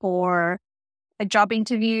going for a job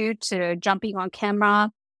interview to jumping on camera.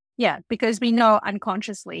 Yeah, because we know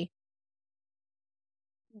unconsciously,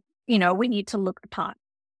 we need to look the part.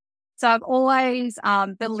 So I've always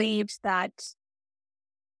believed that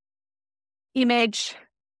image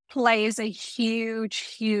plays a huge,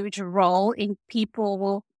 huge role in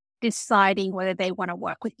people deciding whether they want to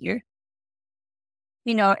work with you.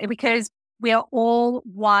 Because we are all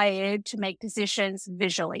wired to make decisions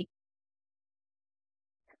visually.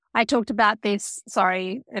 I talked about this,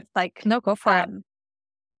 sorry, if like... No, go for it.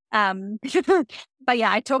 But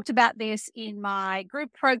yeah, I talked about this in my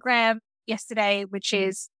group program yesterday, which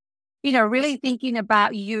is, really thinking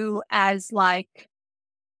about you as like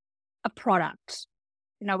a product.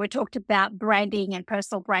 We talked about branding and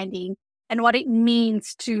personal branding and what it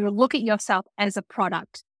means to look at yourself as a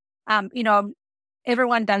product.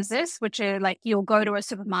 Everyone does this, which is like you'll go to a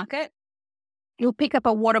supermarket, you'll pick up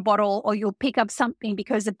a water bottle or you'll pick up something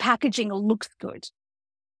because the packaging looks good.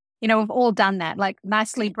 We've all done that, like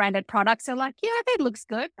nicely branded products are like, yeah, that looks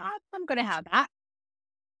good. I'm going to have that.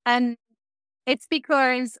 And it's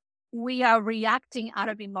because we are reacting out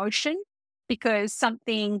of emotion, because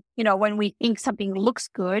something, when we think something looks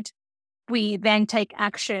good, we then take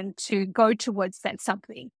action to go towards that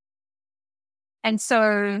something. And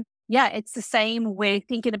so, yeah, it's the same with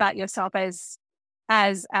thinking about yourself as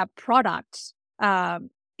a product. If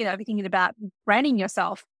you're thinking about branding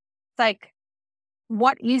yourself, it's like,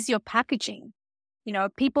 what is your packaging?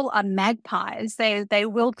 People are magpies. They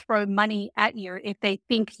will throw money at you if they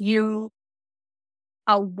think you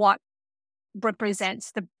are what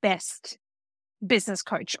represents the best business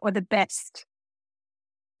coach or the best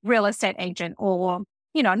real estate agent, or,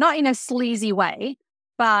 not in a sleazy way,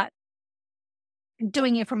 but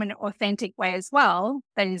doing it from an authentic way as well,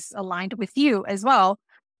 that is aligned with you as well.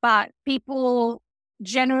 But people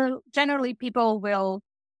generally people will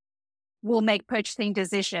make purchasing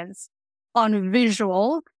decisions on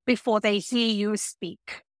visual before they hear you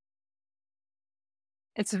speak.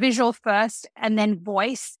 It's visual first and then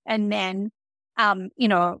voice, and then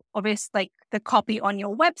obviously like the copy on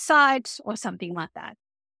your website or something like that.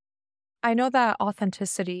 I know that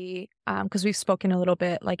authenticity, because we've spoken a little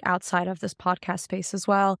bit like outside of this podcast space as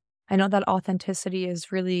well. I know that authenticity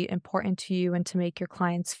is really important to you and to make your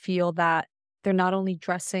clients feel that they're not only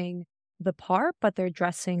dressing the part, but they're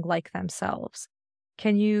dressing like themselves.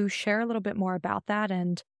 Can you share a little bit more about that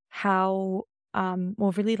and how,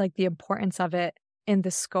 really like the importance of it in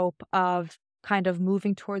the scope of kind of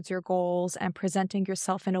moving towards your goals and presenting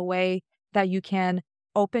yourself in a way that you can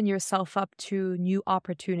open yourself up to new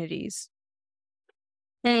opportunities?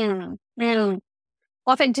 Mm, mm.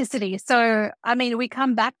 Authenticity. So, I mean, we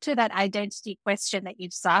come back to that identity question that you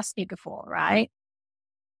just asked me before, right?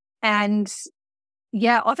 And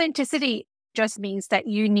yeah, authenticity just means that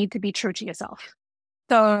you need to be true to yourself.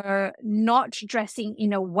 So, not dressing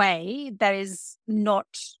in a way that is not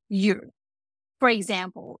you. For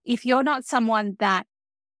example, if you're not someone that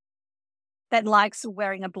likes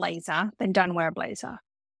wearing a blazer, then don't wear a blazer.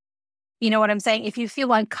 You know what I'm saying? If you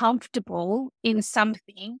feel uncomfortable in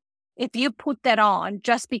something, if you put that on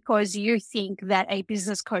just because you think that a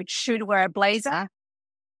business coach should wear a blazer,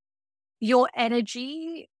 your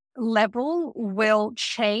energy level will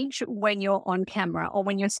change when you're on camera or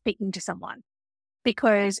when you're speaking to someone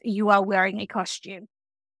because you are wearing a costume.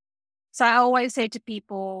 So I always say to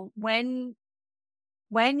people, when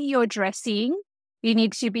you're dressing, you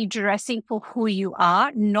need to be dressing for who you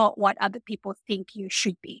are, not what other people think you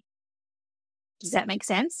should be. Does that make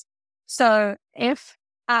sense? So if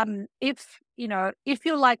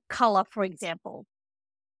you like color, for example,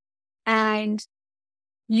 and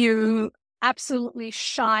you absolutely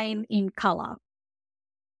shine in color,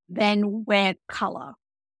 then wear color.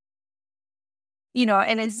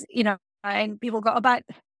 And people go, but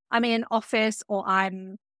I'm in an office or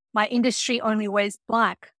my industry only wears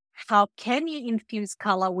black. How can you infuse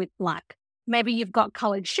color with black? Maybe you've got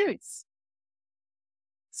colored shoes.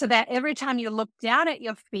 So that every time you look down at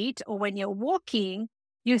your feet or when you're walking,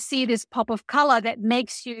 you see this pop of color that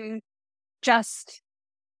makes you just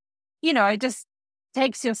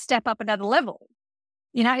takes your step up another level.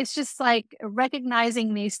 It's just like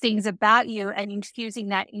recognizing these things about you and infusing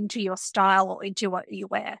that into your style or into what you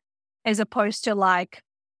wear, as opposed to like,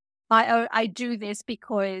 I do this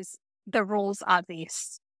because the rules are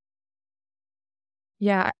this.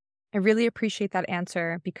 Yeah, I really appreciate that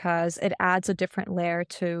answer because it adds a different layer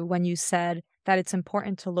to when you said that it's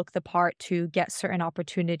important to look the part to get certain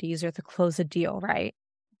opportunities or to close a deal, right?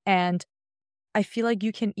 And I feel like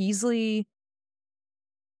you can easily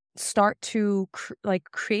start to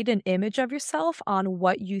create an image of yourself on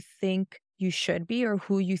what you think you should be or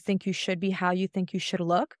who you think you should be, how you think you should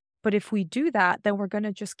look. But if we do that, then we're going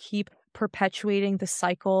to just keep perpetuating the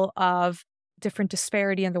cycle of different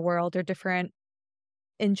disparity in the world or different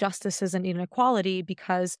injustices and inequality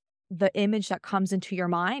because the image that comes into your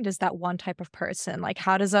mind is that one type of person. Like,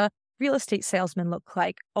 how does a real estate salesman look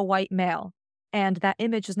like? A white male. And that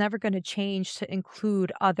image is never going to change to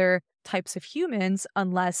include other types of humans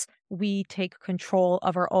unless we take control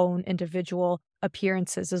of our own individual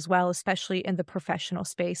appearances as well, especially in the professional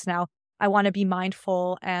space. Now, I want to be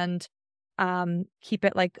mindful and keep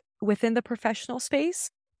it like within the professional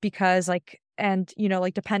space because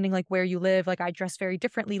depending like where you live, like I dress very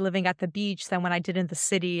differently living at the beach than when I did in the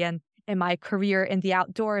city. And in my career in the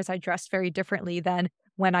outdoors, I dressed very differently than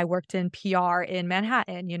when I worked in PR in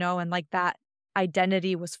Manhattan, and like that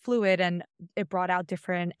identity was fluid and it brought out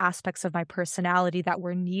different aspects of my personality that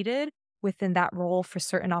were needed within that role for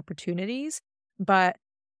certain opportunities. But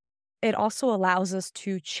it also allows us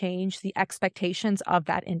to change the expectations of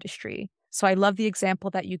that industry. So I love the example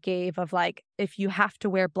that you gave of like, if you have to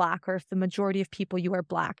wear black or if the majority of people you wear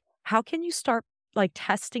black, how can you start like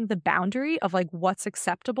testing the boundary of like what's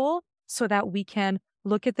acceptable so that we can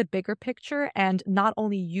look at the bigger picture and not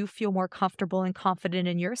only you feel more comfortable and confident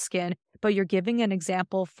in your skin, but you're giving an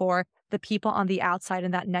example for the people on the outside in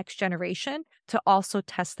that next generation to also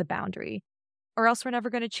test the boundary. Or else we're never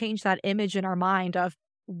going to change that image in our mind of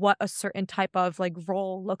what a certain type of like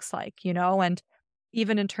role looks like, and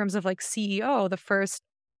even in terms of like CEO, the first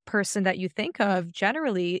person that you think of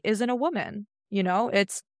generally isn't a woman.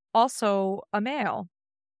 It's also a male,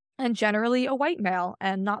 and generally a white male,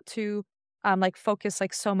 and not to like focus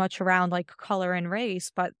like so much around like color and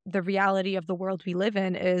race. But the reality of the world we live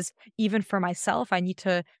in is, even for myself, I need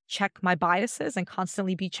to check my biases and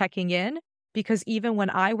constantly be checking in, because even when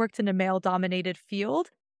I worked in a male dominated field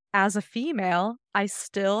as a female, I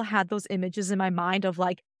still had those images in my mind of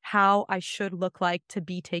like how I should look like to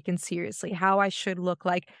be taken seriously, how I should look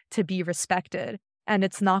like to be respected. And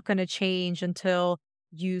it's not going to change until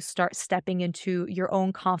you start stepping into your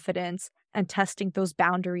own confidence and testing those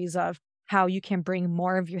boundaries of how you can bring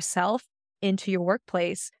more of yourself into your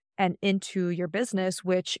workplace and into your business,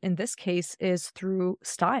 which in this case is through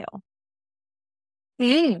style.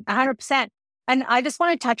 100%. And I just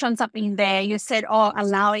want to touch on something there. You said,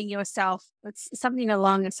 allowing yourself, it's something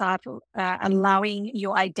along the side of allowing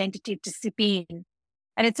your identity to seep in.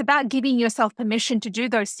 And it's about giving yourself permission to do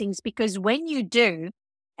those things, because when you do,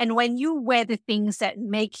 and when you wear the things that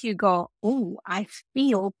make you go, oh, I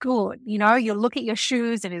feel good, you look at your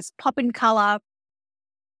shoes and it's pop in color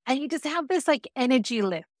and you just have this like energy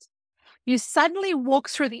lift. You suddenly walk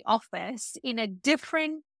through the office in a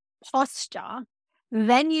different posture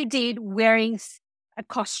than you did wearing a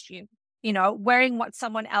costume, wearing what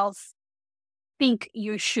someone else think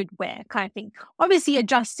you should wear, kind of thing. Obviously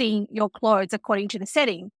adjusting your clothes according to the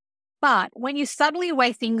setting. But when you suddenly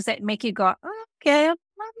wear things that make you go, okay, I'm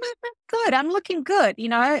good, I'm looking good,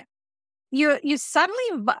 you're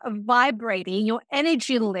suddenly vibrating, your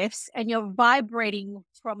energy lifts and you're vibrating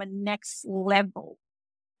from a next level.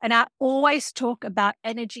 And I always talk about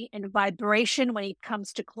energy and vibration when it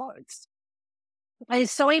comes to clothes. And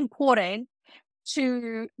it's so important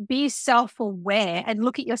to be self-aware and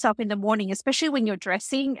look at yourself in the morning, especially when you're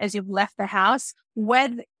dressing as you've left the house,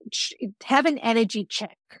 have an energy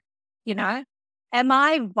check, Am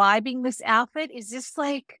I vibing this outfit? Is this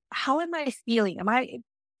like, how am I feeling?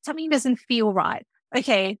 Something doesn't feel right.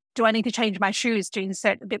 Okay, do I need to change my shoes to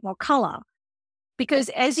insert a bit more color? Because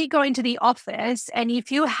as you go into the office, and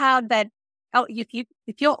if you have that,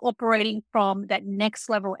 if you're operating from that next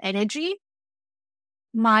level energy,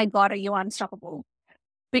 my God, are you unstoppable?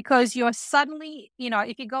 Because you're suddenly,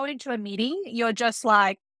 if you go into a meeting, you're just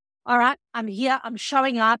like, all right, I'm here, I'm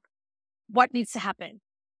showing up. What needs to happen?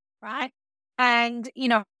 Right. And,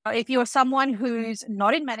 if you're someone who's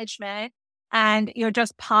not in management and you're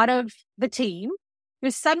just part of the team,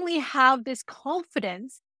 you suddenly have this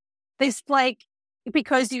confidence, this like,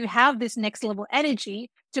 because you have this next level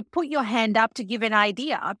energy to put your hand up to give an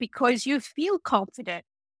idea because you feel confident.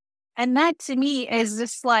 And that to me is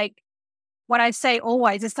just like what I say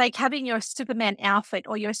always. It's like having your Superman outfit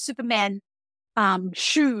or your Superman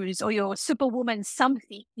shoes or your Superwoman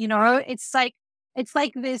something, it's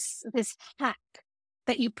like this hack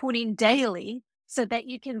that you put in daily so that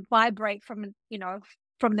you can vibrate from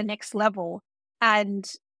the next level,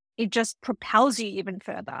 and it just propels you even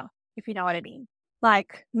further, if you know what I mean.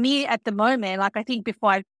 Like me at the moment, like I think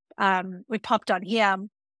before we popped on here,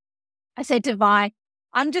 I said to Vi,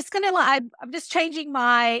 I'm just I'm just changing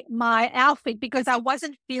my outfit because I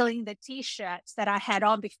wasn't feeling the t-shirts that I had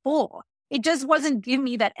on before. It just wasn't giving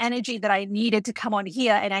me that energy that I needed to come on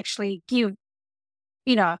here and actually give,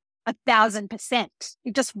 1,000%.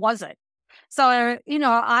 It just wasn't. So,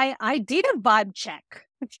 I did a vibe check.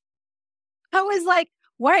 I was like,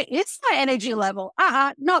 where is my energy level?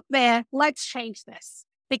 Not there. Let's change this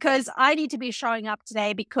because I need to be showing up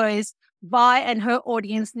today because Vi and her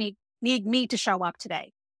audience need me to show up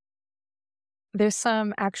today. There's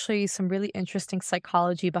actually some really interesting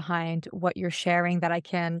psychology behind what you're sharing that I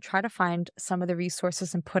can try to find some of the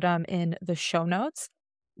resources and put them in the show notes.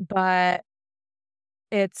 But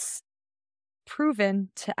it's proven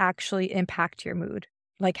to actually impact your mood,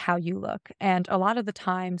 like how you look. And a lot of the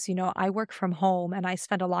times, I work from home and I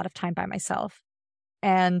spend a lot of time by myself.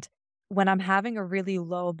 And when I'm having a really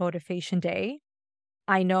low motivation day,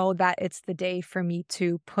 I know that it's the day for me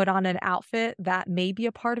to put on an outfit that maybe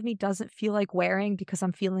a part of me doesn't feel like wearing because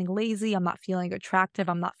I'm feeling lazy, I'm not feeling attractive,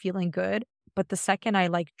 I'm not feeling good. But the second I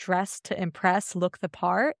like dress to impress, look the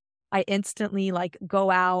part, I instantly like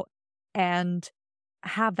go out and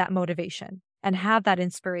have that motivation and have that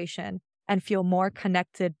inspiration and feel more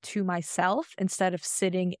connected to myself instead of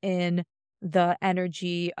sitting in the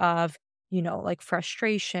energy of, like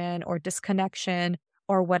frustration or disconnection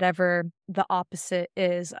or whatever the opposite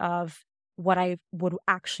is of what I would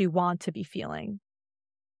actually want to be feeling.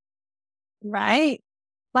 Right.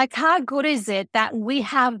 Like, how good is it that we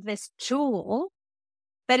have this tool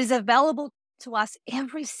that is available to us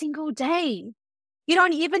every single day? You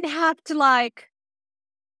don't even have to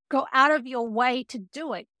go out of your way to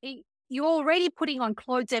do it. You're already putting on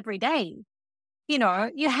clothes every day. You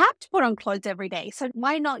know, you have to put on clothes every day. So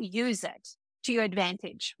why not use it to your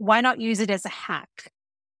advantage? Why not use it as a hack?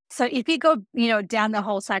 So if you go, down the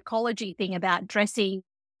whole psychology thing about dressing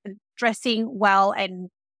well and,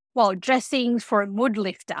 dressing for a mood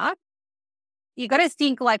lifter, you got to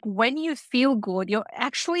think like when you feel good, you're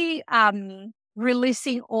actually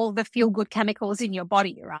releasing all the feel good chemicals in your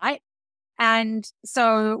body, right? And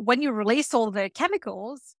so when you release all the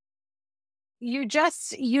chemicals,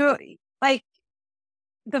 you're like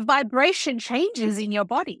the vibration changes in your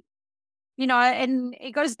body, and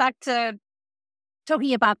it goes back to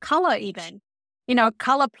talking about color even.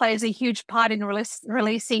 Color plays a huge part in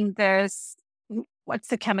releasing what's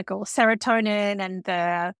the chemical? Serotonin and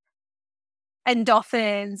the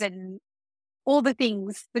endorphins and all the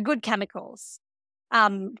things, the good chemicals,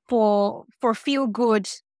 for feel good,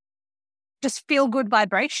 just feel good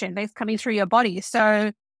vibration that's coming through your body.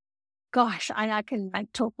 So gosh, I can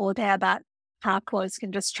talk all day about how clothes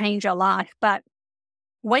can just change your life. But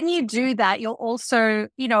when you do that, you'll also,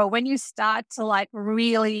 when you start to like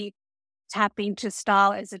really tap into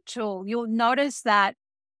style as a tool, you'll notice that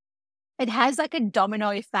it has like a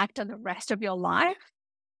domino effect on the rest of your life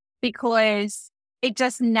because it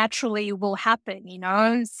just naturally will happen,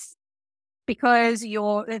 because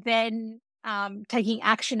you're then taking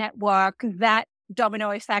action at work, that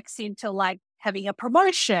domino effects into like having a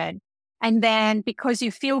promotion. And then because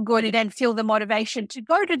you feel good, you then feel the motivation to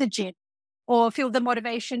go to the gym or feel the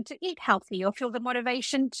motivation to eat healthy or feel the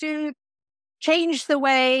motivation to change the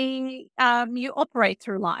way you operate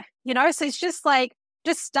through life, So it's just like,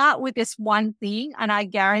 just start with this one thing and I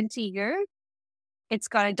guarantee you it's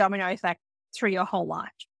going to domino effect through your whole life.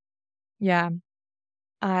 Yeah.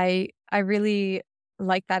 I really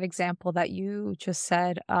like that example that you just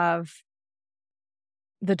said of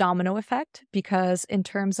the domino effect, because in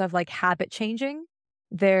terms of like habit changing,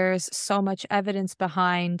 there's so much evidence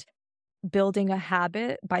behind building a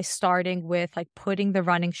habit by starting with like putting the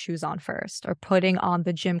running shoes on first or putting on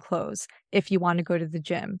the gym clothes if you want to go to the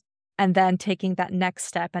gym, and then taking that next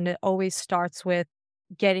step. And it always starts with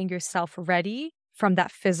getting yourself ready from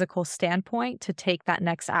that physical standpoint to take that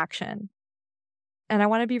next action. And I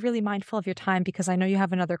want to be really mindful of your time because I know you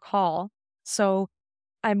have another call. So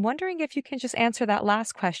I'm wondering if you can just answer that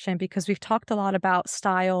last question, because we've talked a lot about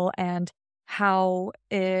style and how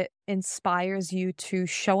it inspires you to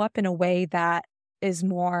show up in a way that is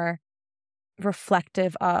more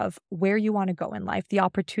reflective of where you want to go in life, the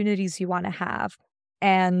opportunities you want to have,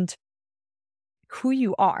 and who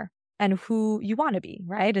you are and who you want to be,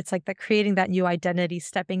 right? It's like that, creating that new identity,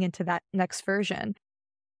 stepping into that next version.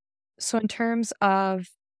 So in terms of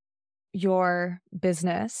your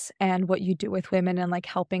business and what you do with women and like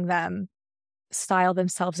helping them style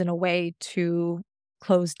themselves in a way to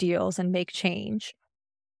close deals and make change,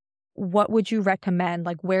 what would you recommend?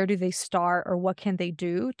 Like, where do they start, or what can they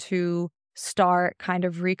do to start kind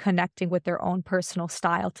of reconnecting with their own personal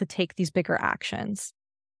style to take these bigger actions?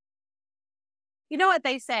 You know what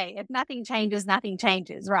they say, if nothing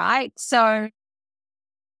changes, right? So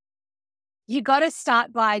you got to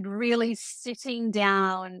start by really sitting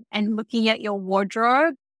down and looking at your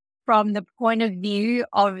wardrobe from the point of view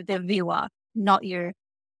of the viewer, not you.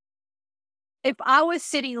 If I was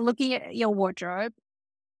sitting looking at your wardrobe,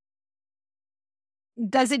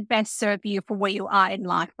 does it best serve you for where you are in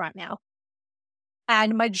life right now?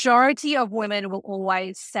 And majority of women will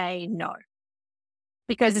always say no,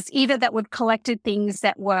 because it's either that we've collected things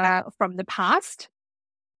that were from the past,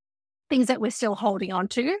 things that we're still holding on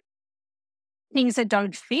to, things that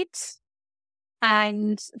don't fit,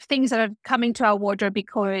 and things that are coming to our wardrobe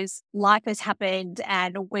because life has happened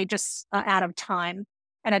and we're just out of time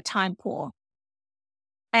and a time poor.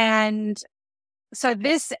 And so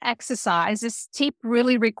this exercise, this tip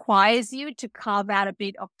really requires you to carve out a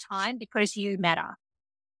bit of time because you matter,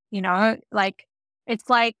 like it's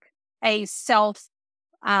like a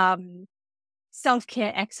self-care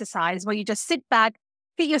exercise where you just sit back,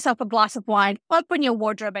 get yourself a glass of wine, open your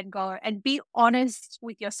wardrobe and go and be honest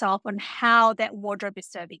with yourself on how that wardrobe is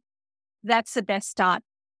serving. That's the best start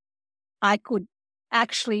I could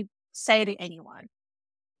actually say to anyone,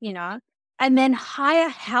 and then hire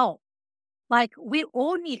help. Like, we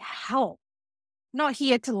all need help. Not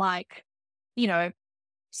here to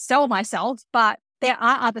sell myself, but there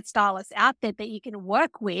are other stylists out there that you can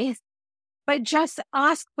work with, but just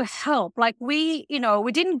ask for help. Like we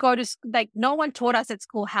didn't go to, no one taught us at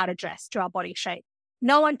school how to dress to our body shape.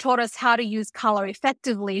 No one taught us how to use color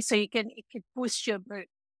effectively so it can boost your mood.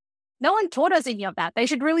 No one taught us any of that. They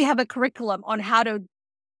should really have a curriculum on how to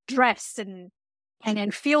dress and, and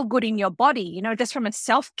then feel good in your body, just from a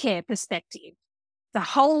self-care perspective. The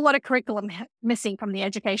whole lot of curriculum missing from the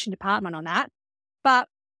education department on that. But,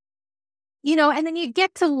 and then you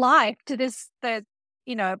get to life to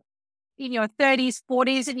you know, in your 30s,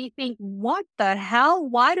 40s, and you think, what the hell?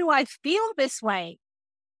 Why do I feel this way?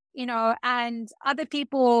 And other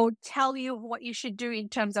people tell you what you should do in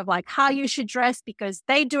terms of like how you should dress because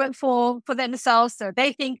they do it for themselves. So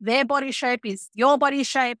they think their body shape is your body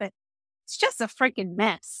shape. It's just a freaking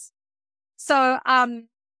mess. So,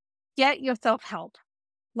 get yourself help.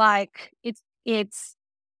 Like it's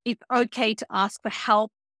okay to ask for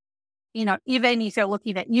help. Even if you're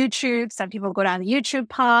looking at YouTube, some people go down the YouTube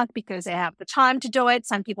path because they have the time to do it.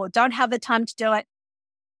 Some people don't have the time to do it.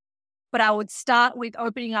 But I would start with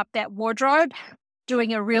opening up that wardrobe,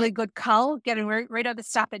 doing a really good cull, getting rid of the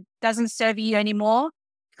stuff that doesn't serve you anymore,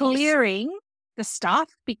 clearing the stuff,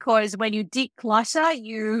 because when you declutter,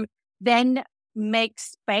 you then make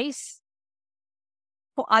space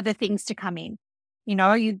for other things to come in.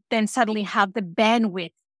 You then suddenly have the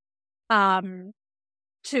bandwidth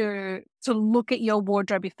to look at your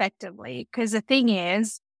wardrobe effectively. Because the thing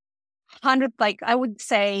is, I would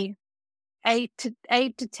say 8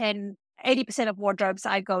 to 10, 80% of wardrobes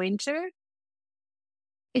I go into,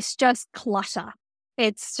 it's just clutter.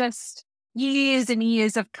 It's just years and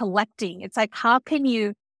years of collecting. It's like, how can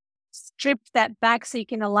you strip that back so you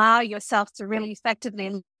can allow yourself to really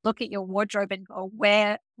effectively look at your wardrobe and go,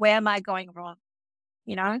 where am I going wrong?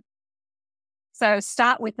 So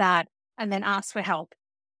start with that and then ask for help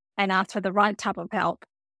and ask for the right type of help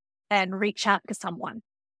and reach out to someone.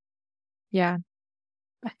 Yeah.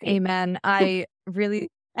 Amen. I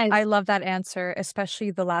love that answer,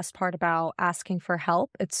 especially the last part about asking for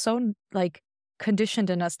help. It's so like conditioned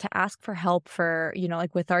in us to ask for help for,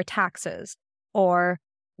 like with our taxes or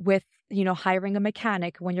with, hiring a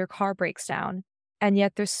mechanic when your car breaks down. And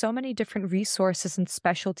yet there's so many different resources and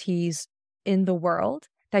specialties in the world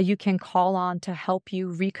that you can call on to help you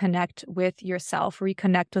reconnect with yourself,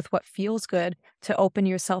 reconnect with what feels good, to open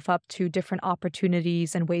yourself up to different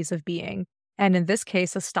opportunities and ways of being. And in this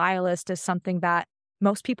case, a stylist is something that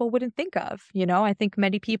most people wouldn't think of. I think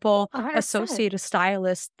many people 100%. associate a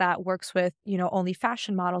stylist that works with, only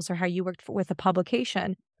fashion models or how you worked with a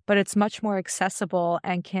publication, but it's much more accessible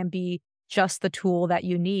and can be just the tool that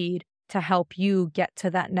you need to help you get to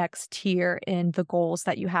that next tier in the goals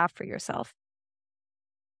that you have for yourself.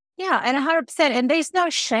 Yeah, and 100%. And there's no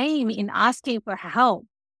shame in asking for help.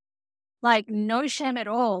 Like no shame at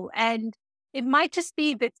all. And it might just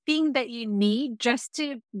be the thing that you need just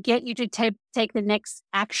to get you to take the next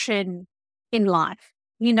action in life,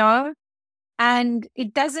 And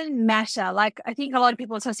it doesn't matter. Like I think a lot of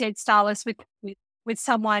people associate stylists with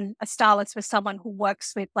someone, a stylist with someone who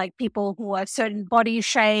works with like people who are certain body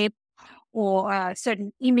shape or a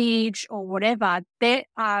certain image or whatever. There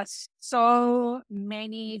are so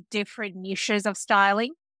many different niches of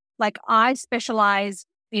styling. Like I specialize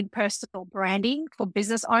in personal branding for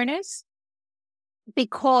business owners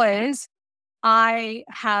because I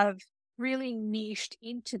have really niched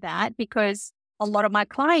into that because a lot of my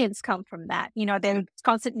clients come from that. They're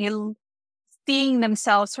constantly seeing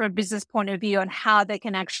themselves from a business point of view on how they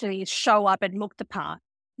can actually show up and look the part,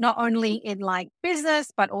 not only in like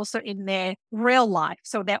business, but also in their real life.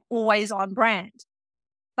 So they're always on brand.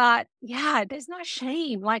 But yeah, there's no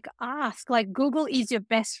shame. Like ask, like Google is your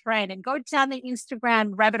best friend and go down the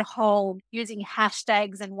Instagram rabbit hole using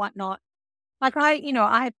hashtags and whatnot. Like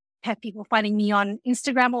I have people finding me on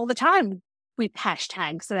Instagram all the time with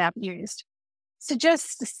hashtags that I've used. So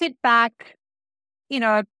just sit back,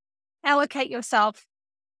 allocate yourself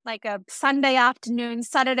like a Sunday afternoon,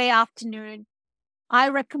 Saturday afternoon. I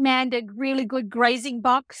recommend a really good grazing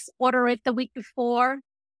box. Order it the week before.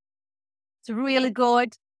 It's really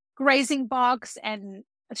good. Grazing box and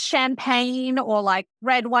champagne or like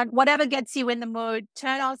red wine, whatever gets you in the mood.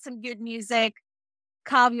 Turn on some good music.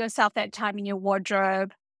 Carve yourself that time in your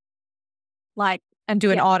wardrobe. And do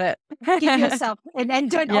an audit. Give yourself and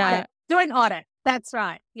do an audit. Do an audit. That's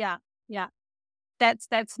right. Yeah. Yeah.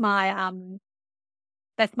 That's my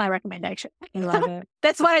recommendation. I love it.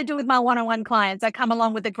 That's what I do with my one-on-one clients. I come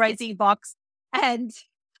along with the grazing box and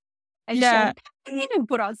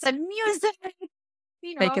put on some music,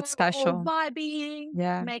 make it special. or vibing.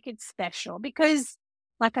 Yeah. Make it special because,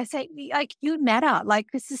 like I say, like you matter. Like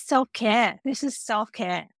this is self-care. This is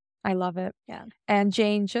self-care. I love it. Yeah. And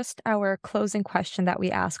Jane, just our closing question that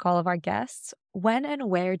we ask all of our guests: when and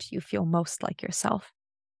where do you feel most like yourself?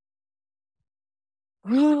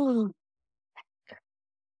 Where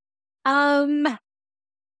and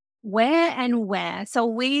where? So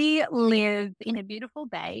we live in a beautiful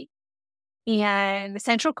bay. in the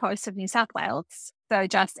central coast of New South Wales. So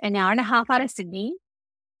just an hour and a half out of Sydney,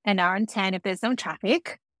 an hour and 10 if there's no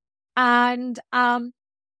traffic. And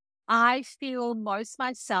I feel most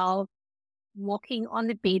myself walking on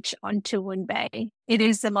the beach on Toowoon Bay. It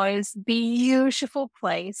is the most beautiful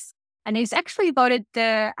place. And it's actually voted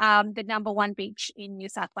the number one beach in New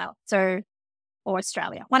South Wales, or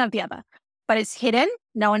Australia, one or the other. But it's hidden.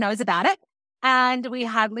 No one knows about it. And we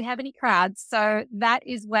hardly have any crowds. So that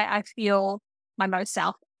is where I feel my most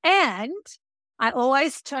self. And I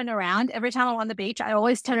always turn around. Every time I'm on the beach, I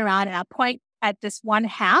always turn around and I point at this one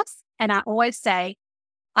house. And I always say,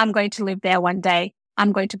 I'm going to live there one day.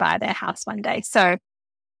 I'm going to buy their house one day. So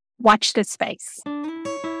watch this space.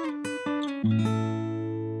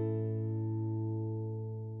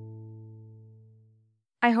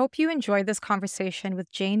 I hope you enjoyed this conversation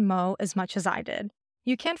with Jane Moe as much as I did.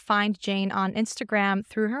 You can find Jane on Instagram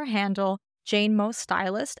through her handle, Jane Moe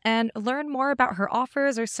Stylist, and learn more about her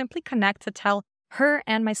offers or simply connect to tell her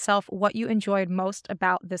and myself what you enjoyed most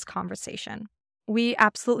about this conversation. We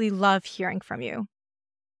absolutely love hearing from you.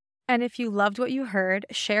 And if you loved what you heard,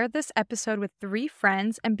 share this episode with 3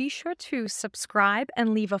 friends and be sure to subscribe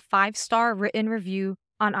and leave a 5-star written review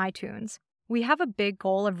on iTunes. We have a big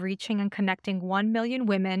goal of reaching and connecting 1 million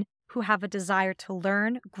women who have a desire to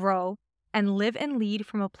learn, grow, and live and lead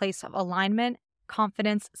from a place of alignment,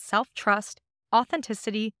 confidence, self-trust,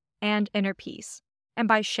 authenticity, and inner peace. And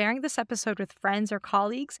by sharing this episode with friends or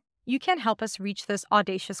colleagues, you can help us reach this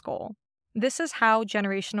audacious goal. This is how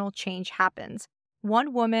generational change happens.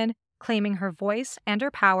 One woman claiming her voice and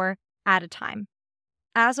her power at a time.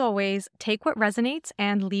 As always, take what resonates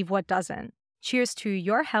and leave what doesn't. Cheers to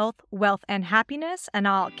your health, wealth, and happiness, and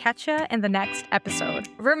I'll catch you in the next episode.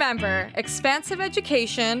 Remember, expansive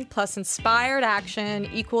education plus inspired action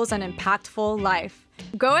equals an impactful life.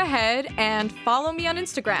 Go ahead and follow me on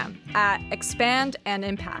Instagram at Expand and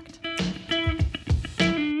Impact.